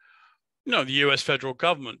from, the U.S. federal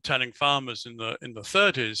government telling farmers in the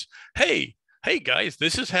 30s, hey guys,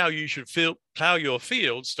 this is how you should plow your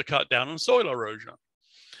fields to cut down on soil erosion,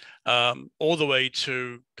 all the way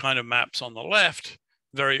to kind of maps on the left,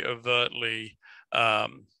 very overtly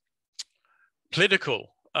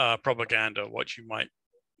political propaganda, what you might,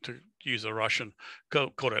 to use a Russian,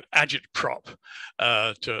 call it agitprop,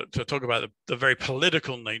 to talk about the very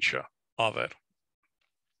political nature of it.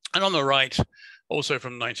 And on the right, also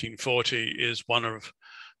from 1940, is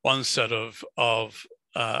one set of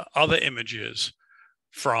other images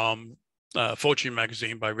from Fortune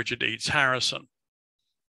magazine by Richard Eads Harrison.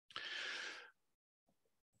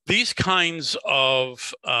 These kinds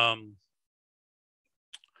of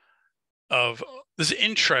this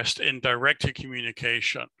interest in directed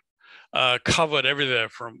communication covered everything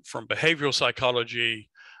from behavioral psychology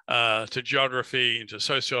to geography into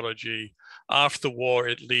sociology. After the war,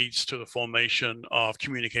 it leads to the formation of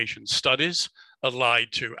communication studies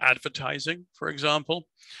allied to advertising, for example,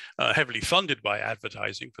 heavily funded by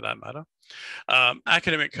advertising for that matter.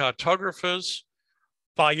 Academic cartographers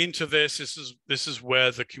buy into this. This is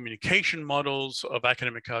where the communication models of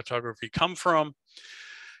academic cartography come from.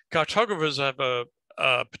 Cartographers have a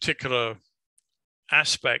particular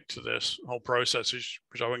aspect to this whole process, which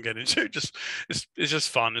I won't get into. It's just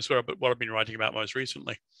fun. It's what I've been writing about most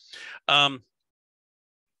recently. But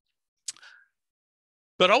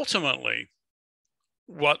ultimately,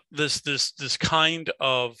 what this kind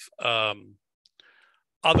of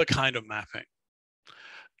other kind of mapping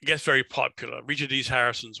gets very popular. Richard Eads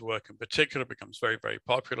Harrison's work in particular becomes very, very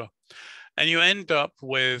popular, and you end up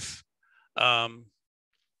with a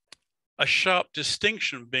sharp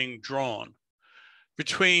distinction being drawn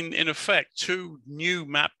between, in effect, two new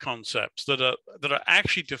map concepts that are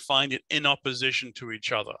actually defined in opposition to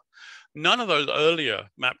each other. None of those earlier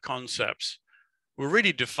map concepts were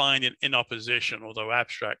really defined in opposition, although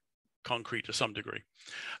abstract, concrete to some degree.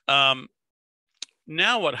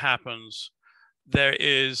 Now what happens there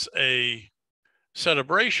is a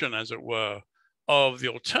celebration, as it were, of the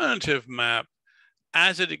alternative map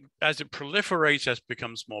as it proliferates, as it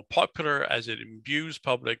becomes more popular, as it imbues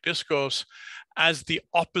public discourse, as the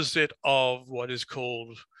opposite of what is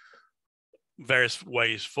called various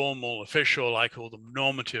ways, formal, official, I call them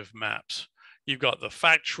normative maps. You've got the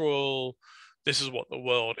factual, this is what the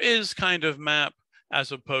world is kind of map,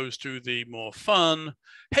 as opposed to the more fun,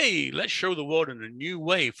 hey, let's show the world in a new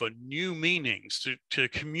way for new meanings, to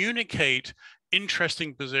communicate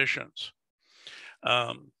interesting positions.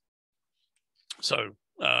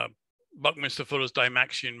 Buckminster Fuller's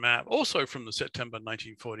Dymaxion map, also from the September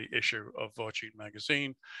 1940 issue of Fortune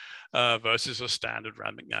magazine, versus a standard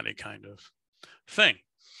Rand-McNally kind of thing.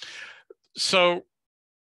 So,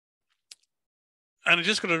 and I'm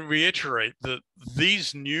just going to reiterate that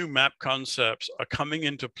these new map concepts are coming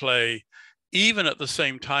into play even at the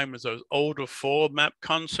same time as those older four map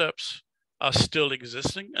concepts are still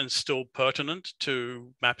existing and still pertinent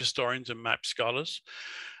to map historians and map scholars.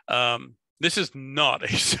 This is not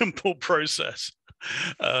a simple process.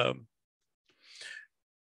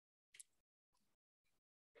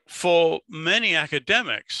 For many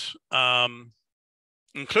academics,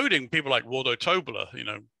 including people like Waldo Tobler,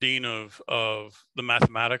 Dean of the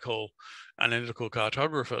Mathematical Analytical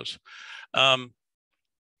Cartographers,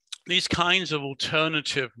 these kinds of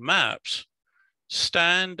alternative maps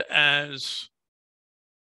stand as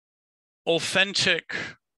authentic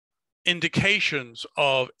indications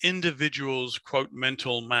of individuals' quote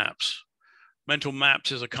mental maps. Mental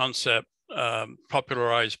maps is a concept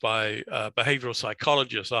popularized by behavioral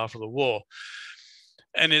psychologists after the war.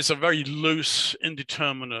 And it's a very loose,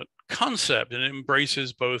 indeterminate concept, and it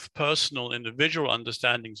embraces both personal, individual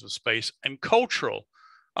understandings of space and cultural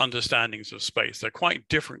understandings of space. They're quite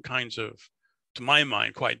different kinds of, to my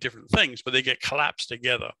mind, quite different things, but they get collapsed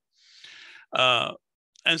together. And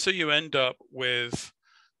so you end up with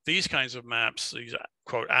these kinds of maps, these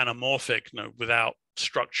quote anamorphic, without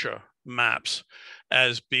structure maps,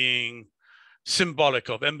 as being symbolic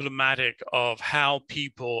of, emblematic of how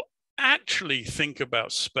people actually think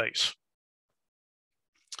about space.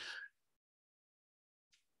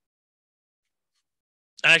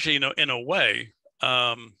 Actually, in a way,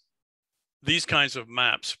 these kinds of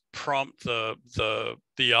maps prompt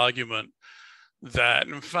the argument that,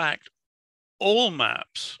 in fact, all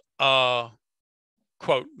maps are,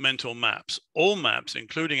 quote, mental maps. All maps,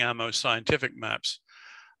 including our most scientific maps,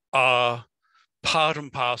 are part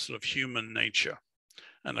and parcel of human nature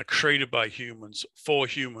and are created by humans for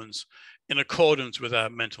humans in accordance with our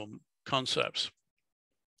mental concepts.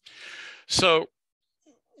 So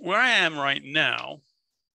where I am right now,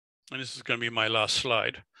 and this is going to be my last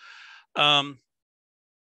slide, where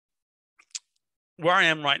I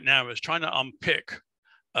am right now is trying to unpick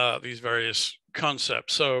these various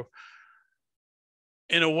concepts. So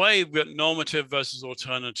in a way, we've got normative versus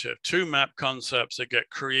alternative, two map concepts that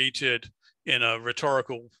get created in a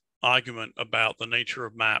rhetorical argument about the nature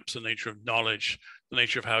of maps, the nature of knowledge, the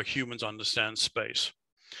nature of how humans understand space,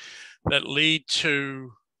 that lead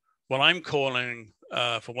to what I'm calling,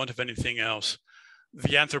 for want of anything else, the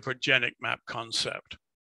anthropogenic map concept.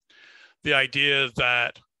 The idea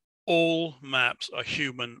that all maps are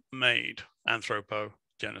human-made,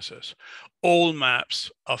 anthropogenesis. All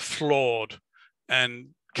maps are flawed and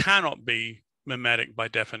cannot be mimetic by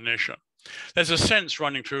definition. There's a sense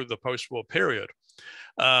running through the post-war period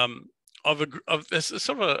of this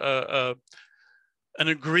sort of an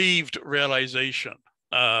aggrieved realization,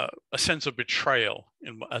 a sense of betrayal,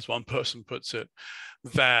 as one person puts it,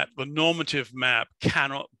 that the normative map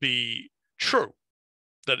cannot be true,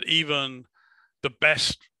 that even the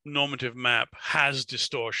best normative map has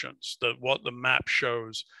distortions, that what the map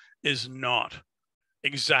shows is not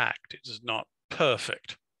exact, it is not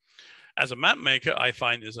perfect. As a map maker, I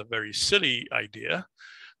find this a very silly idea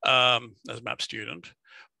as a map student,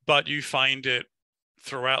 but you find it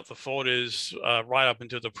throughout the 40s, right up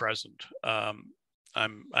into the present.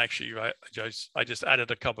 I'm actually, I just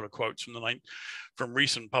added a couple of quotes from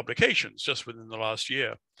recent publications just within the last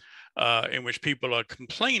year, in which people are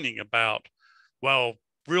complaining about, well,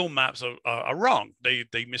 real maps are wrong.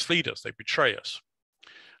 They mislead us, they betray us.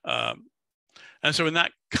 And so in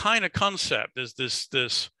that kind of concept, there's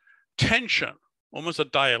this tension, almost a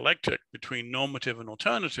dialectic between normative and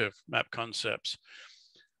alternative map concepts,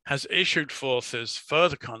 has issued forth this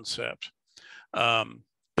further concept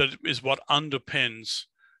that is what underpins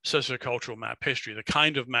sociocultural map history, the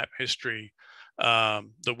kind of map history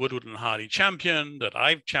that Woodward and Hardy championed, that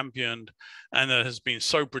I've championed, and that has been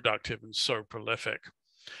so productive and so prolific.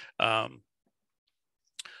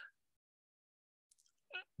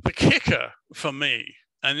 The kicker for me,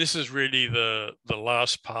 and this is really the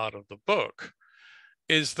last part of the book,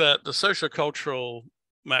 is that the sociocultural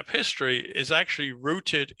map history is actually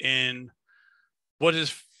rooted in what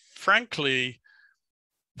is frankly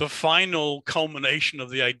the final culmination of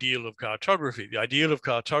the ideal of cartography. The ideal of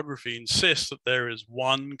cartography insists that there is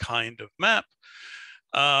one kind of map,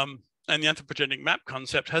 and the anthropogenic map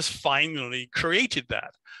concept has finally created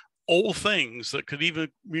that. All things that could even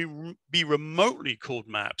be remotely called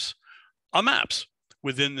maps are maps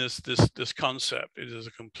within this concept. It is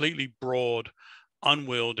a completely broad,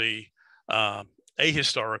 unwieldy,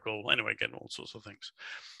 ahistorical, anyway, again, all sorts of things.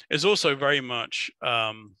 It's also very much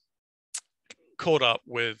caught up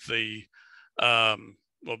with the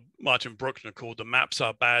what Martin Bruckner called the maps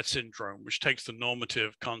are bad syndrome, which takes the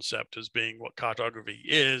normative concept as being what cartography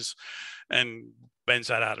is and bends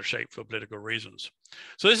that out of shape for political reasons.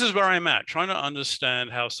 So this is where I'm at, trying to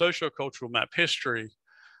understand how sociocultural map history,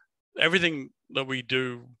 everything that we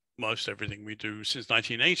do, most everything we do since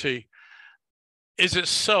 1980, is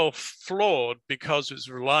itself flawed because it's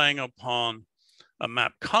relying upon a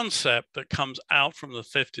map concept that comes out from the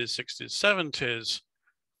 50s, 60s, 70s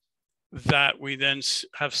that we then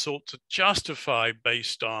have sought to justify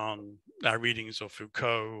based on our readings of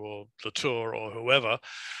Foucault or Latour or whoever.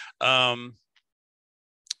 And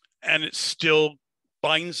it still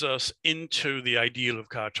binds us into the ideal of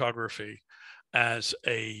cartography as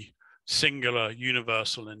a singular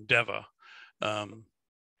universal endeavor. And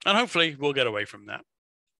hopefully we'll get away from that.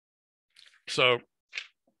 So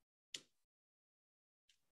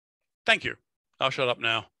thank you. I'll shut up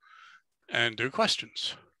now and do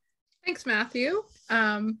questions. Thanks, Matthew.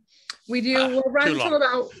 We'll run till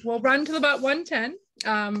about 1:10.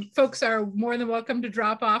 Folks are more than welcome to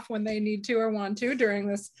drop off when they need to or want to during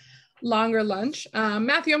this longer lunch.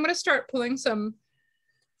 Matthew, I'm going to start pulling some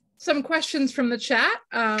questions from the chat.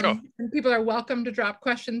 Sure. And people are welcome to drop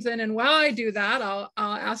questions in. And while I do that, I'll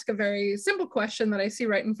ask a very simple question that I see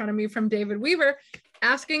right in front of me from David Weaver,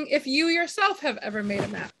 asking if you yourself have ever made a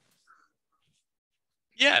map.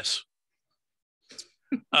 Yes.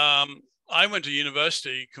 I went to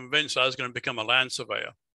university convinced I was going to become a land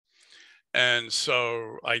surveyor. And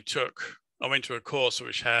so I went to a course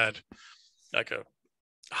which had like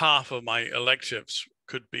half of my electives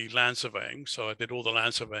could be land surveying. So I did all the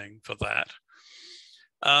land surveying for that.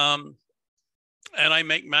 And I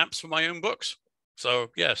make maps for my own books.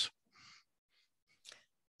 So yes.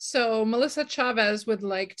 So Melissa Chavez would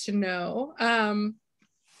like to know,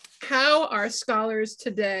 how are scholars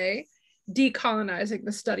today decolonizing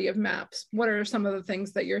the study of maps? What are some of the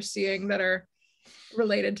things that you're seeing that are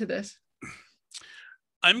related to this?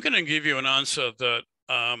 I'm going to give you an answer that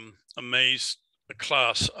amazed the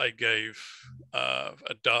class I gave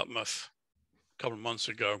at Dartmouth a couple of months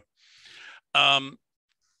ago.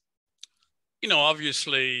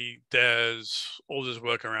 Obviously there's all this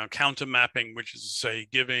work around counter mapping, which is to say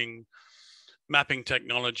giving mapping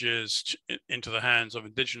technologies into the hands of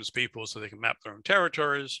indigenous people so they can map their own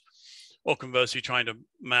territories, or conversely trying to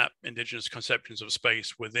map indigenous conceptions of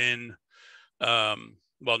space within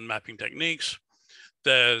modern mapping techniques.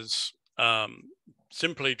 There's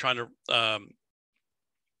simply trying to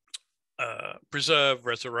preserve,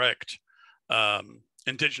 resurrect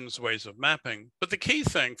indigenous ways of mapping. But the key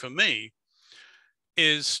thing for me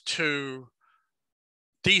is to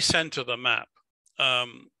decenter the map.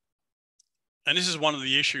 And this is one of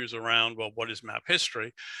the issues around, well, what is map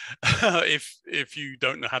history? if you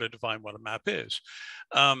don't know how to define what a map is.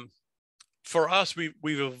 For us, we've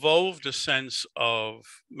evolved a sense of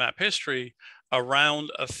map history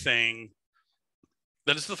around a thing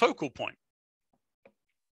that is the focal point.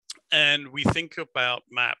 And we think about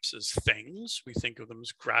maps as things. We think of them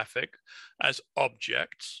as graphic, as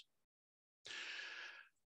objects.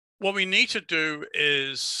 What we need to do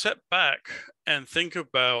is step back and think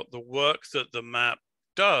about the work that the map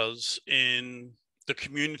does in the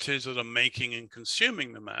communities that are making and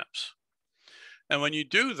consuming the maps. And when you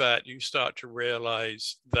do that, you start to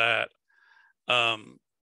realize that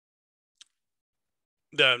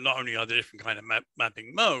there not only are there different kind of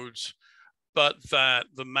mapping modes, but that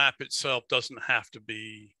the map itself doesn't have to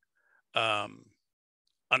be an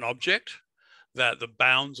object, that the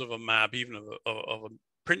bounds of a map, even of a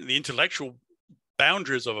print, the intellectual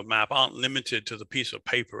boundaries of a map aren't limited to the piece of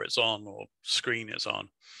paper it's on or screen it's on.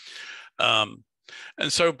 And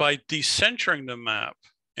so by decentering the map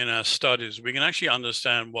in our studies, we can actually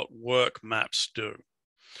understand what work maps do.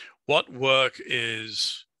 What work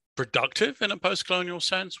is productive in a post-colonial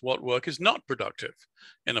sense, what work is not productive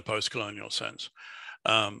in a post-colonial sense.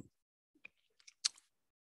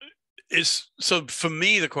 So for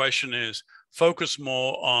me, the question is, focus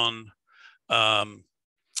more on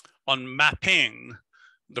mapping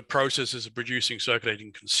the processes of producing,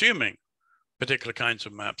 circulating, consuming particular kinds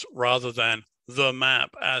of maps, rather than the map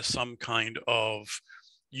as some kind of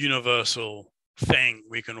universal thing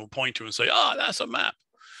we can all point to and say, oh, that's a map.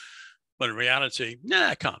 But in reality, nah,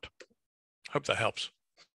 I can't. Hope that helps.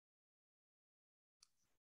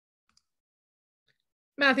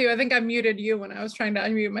 Matthew, I think I muted you when I was trying to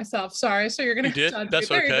unmute myself. Sorry. So you're going to have to unmute.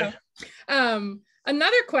 That's okay. There you go.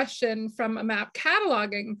 Another question from a map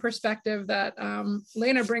cataloging perspective that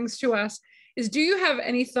Lena brings to us is, do you have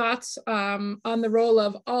any thoughts on the role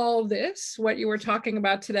of all this, what you were talking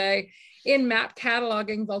about today, in map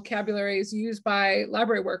cataloging vocabularies used by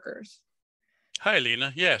library workers? Hi,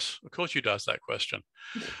 Lena. Yes, of course you'd ask that question.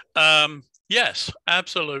 Yes,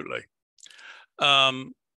 absolutely.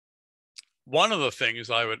 One of the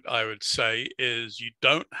things I would say is you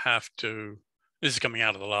don't have to, this is coming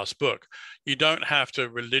out of the last book, you don't have to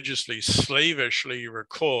religiously, slavishly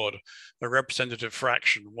record a representative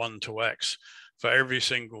fraction 1 to x for every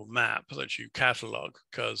single map that you catalog,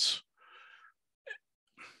 because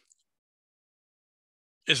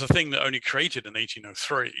it's a thing that only created in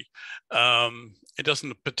 1803. It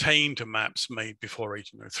doesn't pertain to maps made before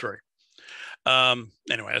 1803.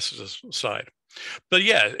 Anyway, that's just an aside. But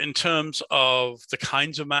yeah, in terms of the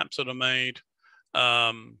kinds of maps that are made,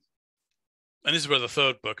 and this is where the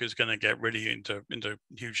third book is going to get really into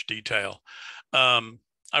huge detail. I've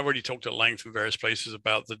already talked at length in various places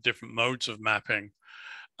about the different modes of mapping.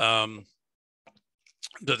 That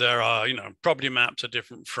there are, property maps are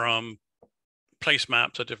different from, place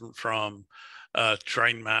maps are different from,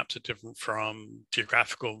 terrain maps are different from,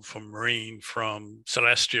 geographical, from marine, from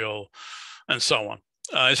celestial, and so on.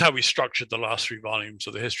 Is how we structured the last 3 volumes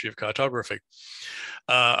of the history of cartography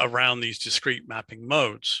around these discrete mapping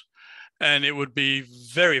modes. And it would be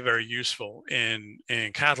very, very useful in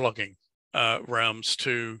cataloging realms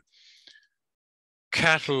to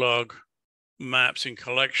catalog maps in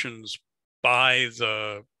collections by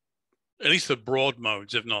at least the broad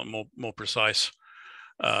modes, if not more precise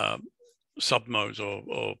submodes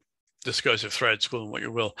or discursive threads, call them what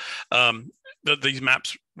you will, that these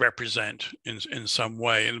maps represent in some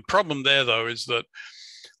way. And the problem there, though, is that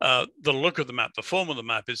the look of the map, the form of the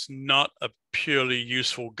map, is not a purely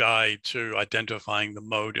useful guide to identifying the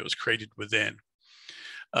mode it was created within.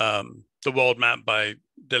 The world map by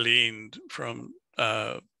Deline from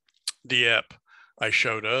Dieppe I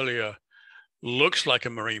showed earlier looks like a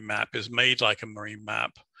marine map, is made like a marine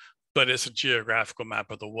map, but it's a geographical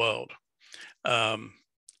map of the world.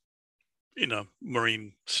 In a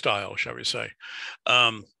marine style, shall we say?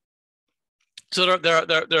 So there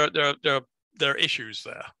are issues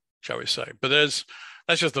there, shall we say? But that's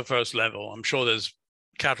just the first level. I'm sure there's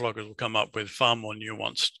catalogers will come up with far more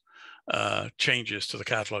nuanced changes to the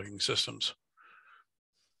cataloging systems.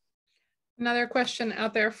 Another question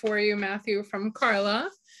out there for you, Matthew, from Carla.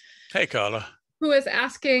 Hey, Carla. Who is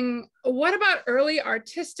asking, what about early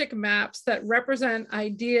artistic maps that represent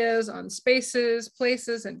ideas on spaces,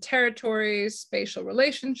 places, and territories, spatial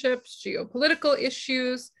relationships, geopolitical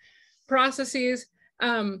issues, processes?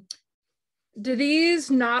 Do these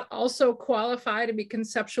not also qualify to be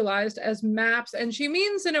conceptualized as maps? And she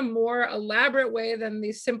means in a more elaborate way than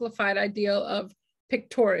the simplified ideal of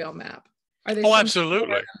pictorial map. Are they? Oh,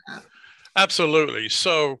 absolutely. Absolutely.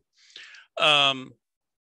 So,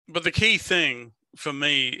 but the key thing for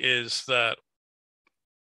me is that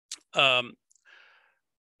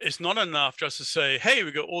it's not enough just to say, hey,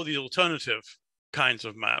 we got all these alternative kinds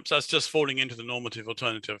of maps. That's just falling into the normative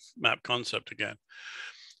alternative map concept again.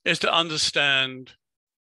 Is to understand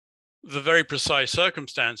the very precise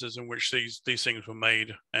circumstances in which these things were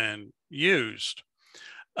made and used.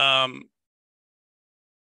 One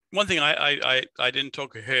thing I didn't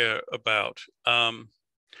talk here about,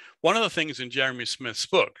 one of the things in Jeremy Smith's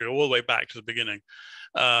book, all the way back to the beginning,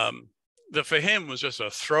 that for him was just a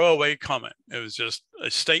throwaway comment. It was just a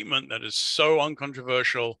statement that is so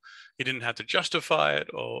uncontroversial, he didn't have to justify it,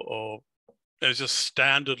 or it was just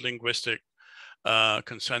standard linguistic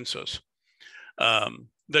consensus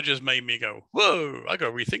that just made me go, whoa, I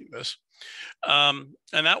gotta rethink this. And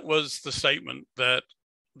that was the statement that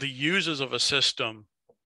the users of a system,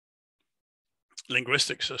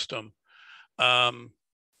 linguistic system,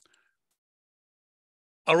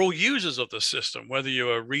 are all users of the system, whether you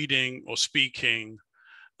are reading or speaking,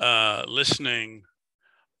 listening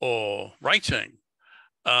or writing,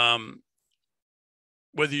 whether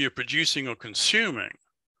you're producing or consuming,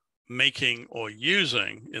 making or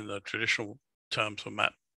using in the traditional terms of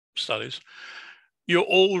map studies, you're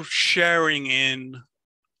all sharing in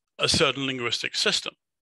a certain linguistic system.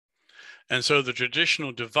 And so the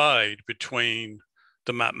traditional divide between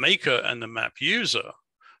the map maker and the map user,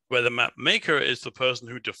 where the map maker is the person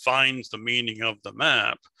who defines the meaning of the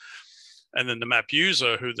map, and then the map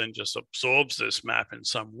user who then just absorbs this map in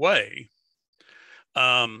some way,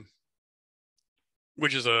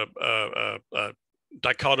 which is a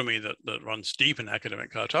dichotomy that runs deep in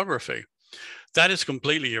academic cartography, that is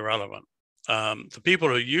completely irrelevant. The people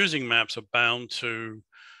who are using maps are bound to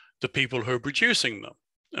the people who are producing them,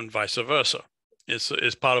 and vice versa.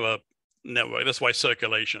 Is part of a network. That's why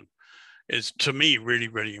circulation is, to me, really,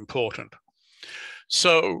 really important.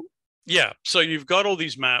 So yeah, so you've got all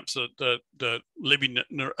these maps that Libby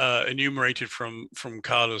enumerated from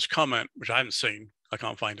Carla's comment, which I haven't seen. I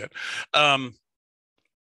can't find it. And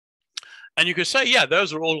you could say, yeah,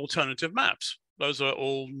 those are all alternative maps. Those are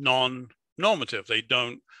all non-normative. They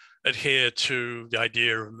don't adhere to the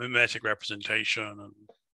idea of mimetic representation and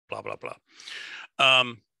blah, blah, blah.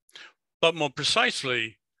 But more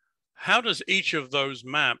precisely, how does each of those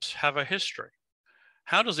maps have a history?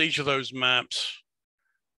 How does each of those maps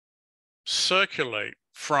circulate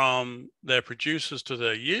from their producers to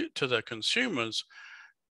their consumers?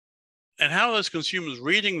 And how are those consumers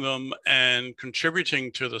reading them and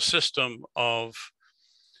contributing to the system of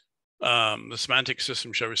the semantic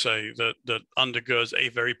system, shall we say, that undergoes a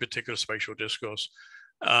very particular spatial discourse?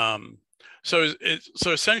 So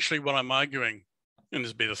essentially what I'm arguing, and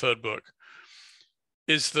this will be the third book,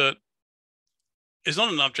 is that it's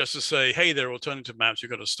not enough just to say, hey, there are alternative maps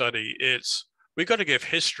you've got to study. It's, we've got to give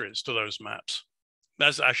histories to those maps.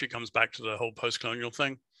 That actually comes back to the whole post-colonial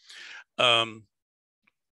thing. In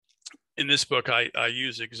this book, I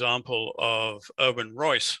use the example of Urban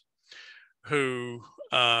Royce, who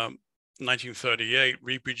 1938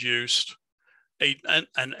 reproduced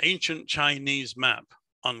an ancient Chinese map,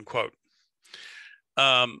 unquote.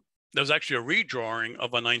 There was actually a redrawing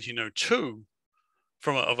of a 1902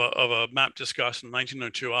 of a map discussed in a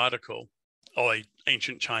 1902 article, or an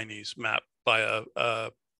ancient Chinese map by a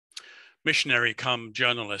missionary come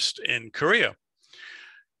journalist in Korea.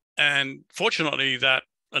 And fortunately, that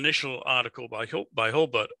initial article by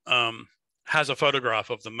Hulbert has a photograph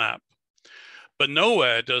of the map, but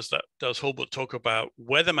nowhere does Hulbert talk about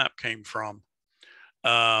where the map came from,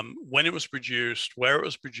 when it was produced, where it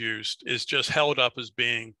was produced. Is just held up as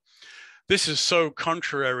being, this is so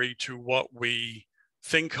contrary to what we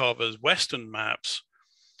think of as Western maps,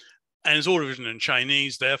 and it's all written in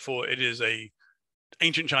Chinese. Therefore, it is a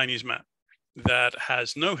ancient Chinese map that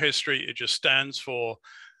has no history. It just stands for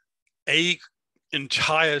a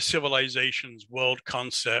entire civilization's world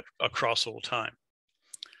concept across all time,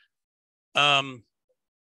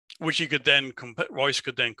 which you could then Royce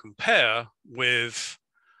could then compare with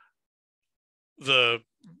the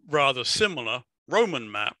rather similar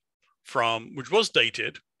Roman map which was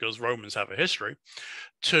dated, because Romans have a history,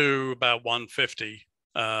 to about 150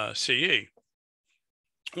 CE,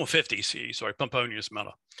 or 50 CE, sorry, Pomponius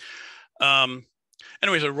Mela.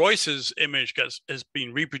 Anyway, so Royce's image has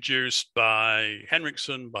been reproduced by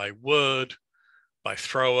Henriksen, by Wood, by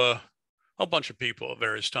Thrower, a whole bunch of people at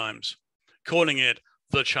various times, calling it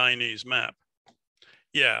the Chinese map.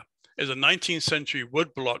 Yeah, it's a 19th century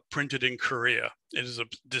woodblock printed in Korea. It is a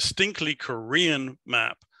distinctly Korean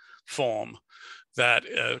map form that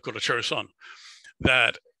called a Choson,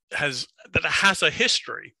 that has a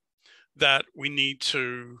history that we need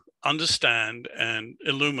to understand and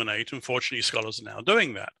illuminate. Unfortunately, scholars are now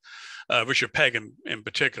doing that. Richard Pegg in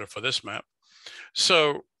particular for this map.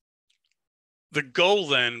 So the goal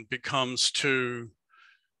then becomes to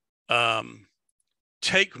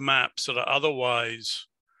take maps that are otherwise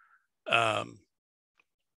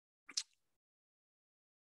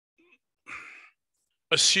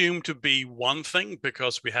assumed to be one thing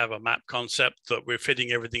because we have a map concept that we're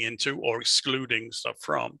fitting everything into or excluding stuff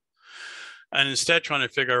from, and instead trying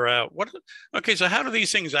to figure out okay, so how do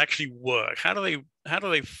these things actually work? How do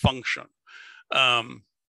they function? And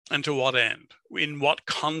to what end? In what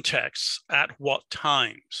contexts? At what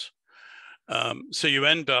times? So you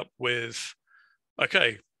end up with,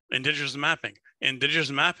 okay, indigenous mapping. Indigenous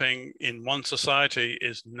mapping in one society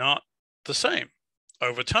is not the same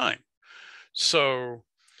over time. So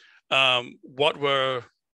what were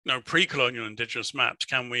pre-colonial indigenous maps?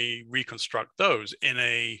 Can we reconstruct those in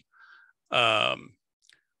a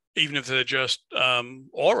even if they're just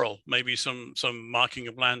oral, maybe some marking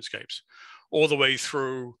of landscapes, all the way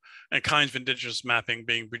through, and kinds of indigenous mapping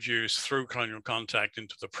being produced through colonial contact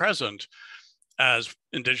into the present, as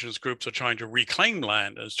indigenous groups are trying to reclaim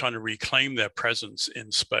land, as trying to reclaim their presence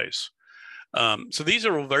in space. So these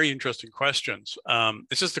are all very interesting questions.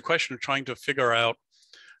 It's just the question of trying to figure out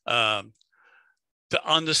to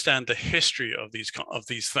understand the history of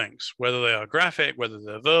these things, whether they are graphic, whether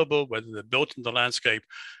they're verbal, whether they're built in the landscape,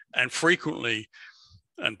 and frequently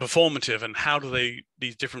and performative, and how do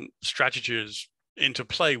these different strategies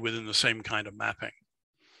interplay within the same kind of mapping.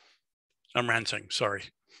 I'm ranting, sorry.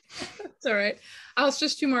 It's all right. I'll ask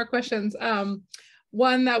just two more questions.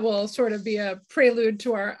 One that will sort of be a prelude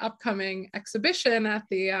to our upcoming exhibition at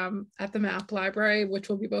the Map Library, which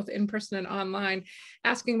will be both in person and online,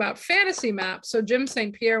 asking about fantasy maps. So Jim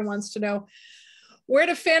St. Pierre wants to know, where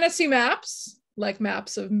do fantasy maps, like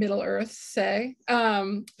maps of Middle Earth, say,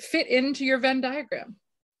 fit into your Venn diagram?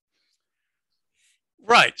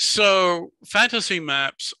 Right. So fantasy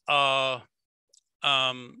maps are,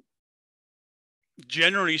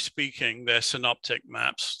 generally speaking, they're synoptic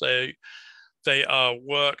maps. They are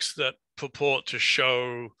works that purport to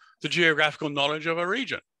show the geographical knowledge of a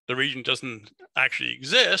region. The region doesn't actually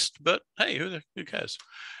exist, but hey, who cares?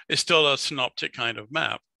 It's still a synoptic kind of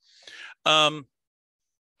map.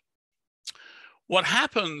 What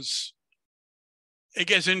happens? It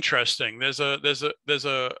gets interesting. There's a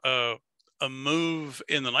move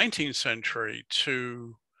in the 19th century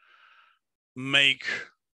to make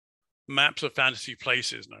maps of fantasy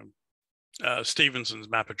places. Stevenson's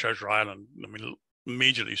map of Treasure Island,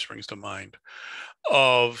 immediately springs to mind,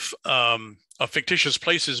 of fictitious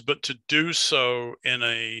places, but to do so in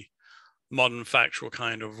a modern factual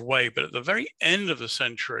kind of way. But at the very end of the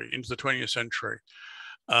century, into the 20th century,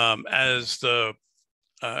 as the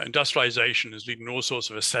industrialization is leading to all sorts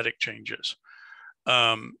of aesthetic changes,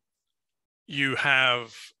 you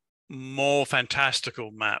have more fantastical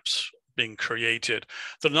maps being created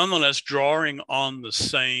that nonetheless drawing on the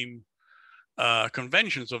same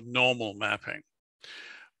conventions of normal mapping.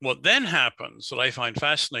 What then happens that I find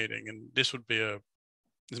fascinating, and this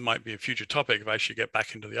might be a future topic if I actually get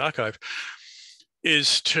back into the archive,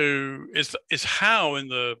 is how in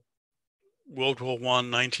the World War I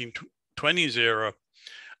 1920s era,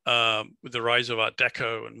 with the rise of Art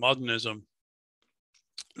Deco and modernism,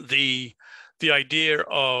 the idea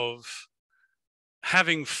of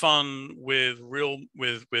having fun with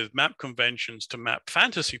map conventions to map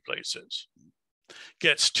fantasy places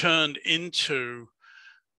gets turned into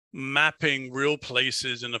mapping real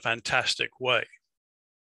places in a fantastic way.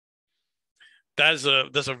 There's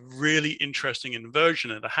a really interesting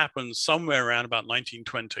inversion, and it happens somewhere around about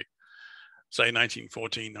 1920, say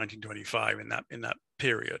 1914, 1925, in that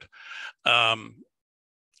period. And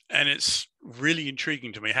it's really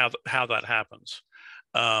intriguing to me how that happens.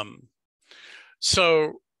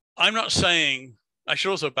 So I'm not saying, I should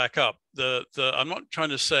also back up, I'm not trying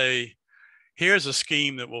to say, here's a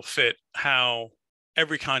scheme that will fit how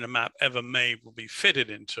every kind of map ever made will be fitted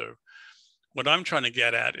into. What I'm trying to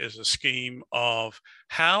get at is a scheme of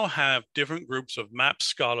how have different groups of map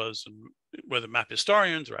scholars, and whether map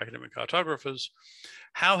historians or academic cartographers,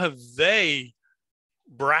 how have they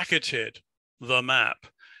bracketed the map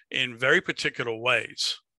in very particular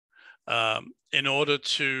ways in order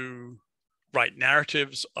to write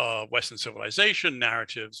narratives of Western civilization,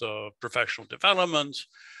 narratives of professional development,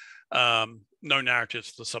 no narratives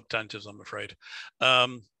for the substantives, I'm afraid.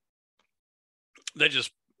 They're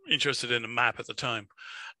just interested in a map at the time.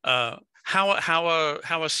 How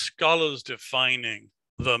are scholars defining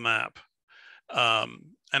the map,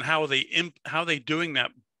 and how are they doing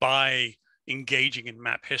that by engaging in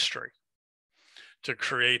map history to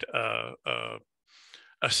create a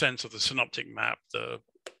sense of the synoptic map, the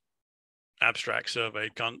abstract,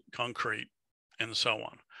 surveyed, concrete, and so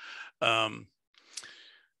on.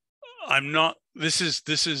 This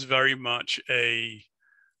is very much an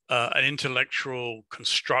intellectual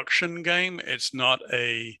construction game. It's not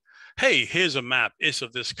a, hey, here's a map, it's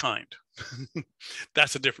of this kind.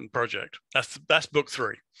 That's a different project. That's book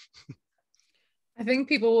 3. I think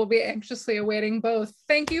people will be anxiously awaiting both.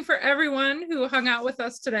 Thank you for everyone who hung out with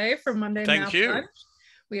us today for Monday Map Lunch.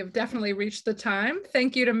 We have definitely reached the time.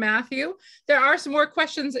 Thank you to Matthew. There are some more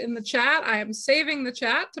questions in the chat. I am saving the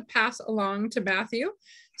chat to pass along to Matthew,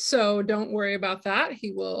 so don't worry about that.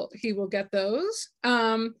 He will get those.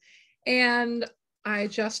 And I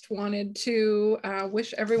just wanted to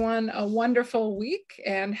wish everyone a wonderful week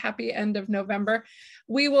and happy end of November.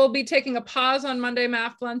 We will be taking a pause on Monday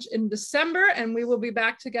Map Lunch in December, and we will be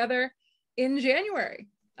back together in January.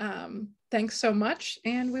 Thanks so much,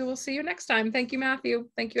 and we will see you next time. Thank you, Matthew.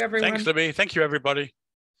 Thank you, everyone. Thanks, Libby. Thank you, everybody.